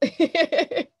for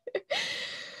it.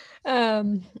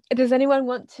 Does anyone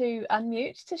want to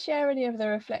unmute to share any of the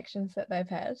reflections that they've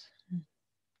had?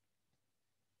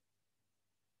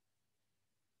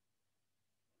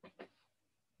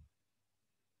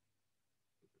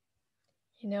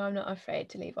 You know, I'm not afraid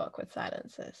to leave awkward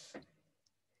silences.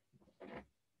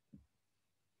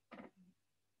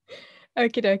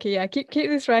 Okie dokie, yeah, keep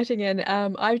this writing in.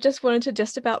 I just wanted to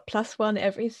just about +1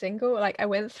 every single, like I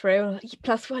went through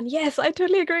 +1, yes, I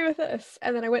totally agree with this.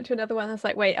 And then I went to another one, I was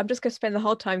like, wait, I'm just gonna spend the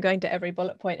whole time going to every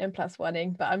bullet point and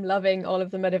 +1ing, but I'm loving all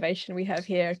of the motivation we have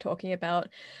here, talking about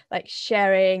like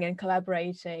sharing and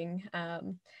collaborating.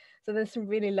 So there's some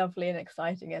really lovely and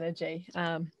exciting energy.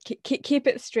 Keep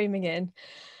it streaming in.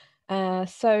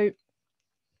 So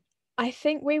I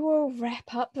think we will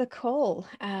wrap up the call.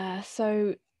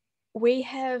 So we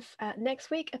have next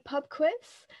week a pub quiz.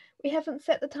 We haven't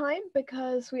set the time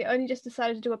because we only just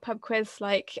decided to do a pub quiz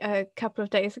like a couple of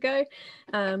days ago,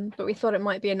 but we thought it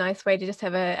might be a nice way to just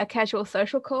have a casual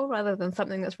social call rather than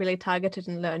something that's really targeted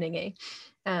and learning-y.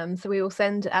 So we will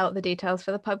send out the details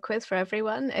for the pub quiz for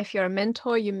everyone. If you're a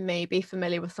mentor, you may be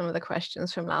familiar with some of the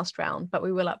questions from last round, but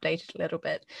we will update it a little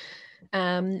bit.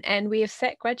 And we have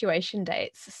set graduation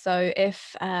dates. So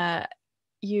if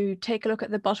you take a look at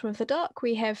the bottom of the doc,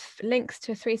 we have links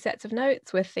to 3 sets of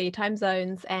notes with the time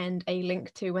zones and a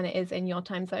link to when it is in your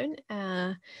time zone.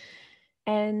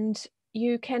 And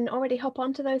you can already hop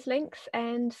onto those links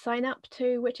and sign up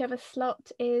to whichever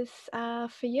slot is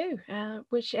for you,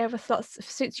 whichever slot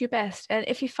suits you best. And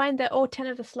if you find that all 10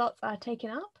 of the slots are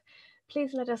taken up,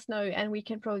 please let us know and we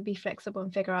can probably be flexible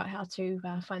and figure out how to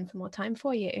find some more time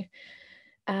for you.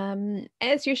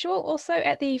 As usual, also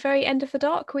at the very end of the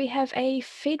doc, we have a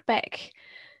feedback.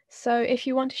 So if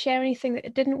you want to share anything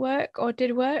that didn't work or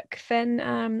did work, then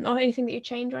or anything that you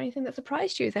changed or anything that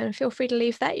surprised you, then feel free to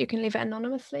leave that. You can leave it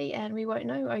anonymously and we won't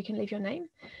know, or you can leave your name.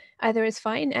 Either is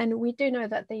fine. And we do know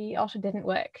that the otter didn't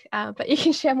work, but you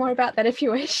can share more about that if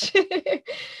you wish.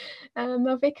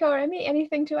 Malvika or Emmy,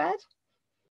 anything to add?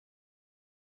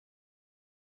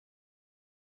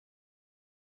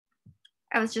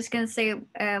 I was just going to say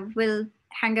we'll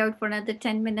hang out for another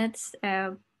 10 minutes,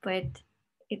 but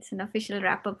it's an official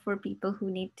wrap up for people who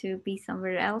need to be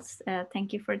somewhere else.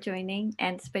 Thank you for joining,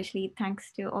 and especially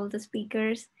thanks to all the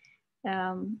speakers.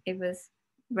 It was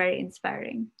very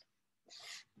inspiring.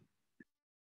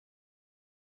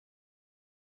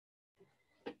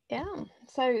 Yeah,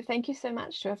 so thank you so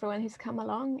much to everyone who's come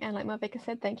along. And like Malvika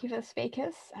said, thank you for the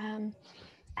speakers.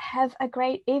 Have a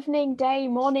great evening, day,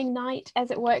 morning, night,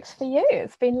 as it works for you.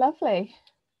 It's been lovely.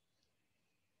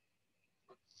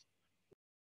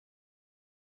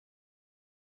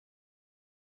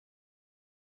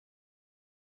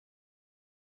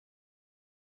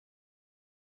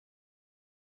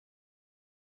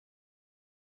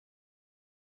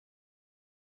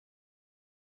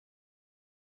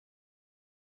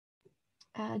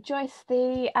 Joyce,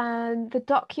 the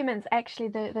documents, actually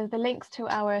the links to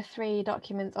our 3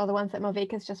 documents are the ones that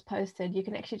Malvika's just posted. You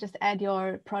can actually just add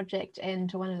your project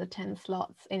into one of the 10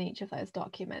 slots in each of those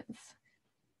documents.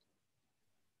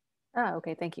 Oh,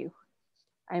 okay, thank you.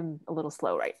 I'm a little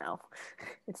slow right now.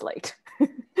 It's late.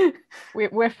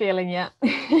 We're feeling, yeah.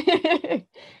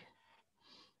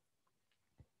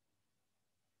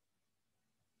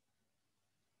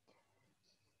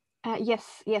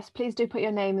 Yes, please do put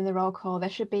your name in the roll call. There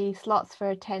should be slots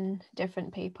for 10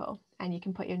 different people, and you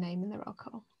can put your name in the roll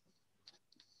call.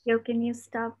 Yo, can you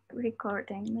stop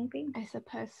recording, maybe? I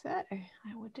suppose so.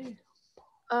 I will do.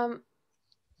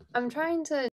 I'm trying to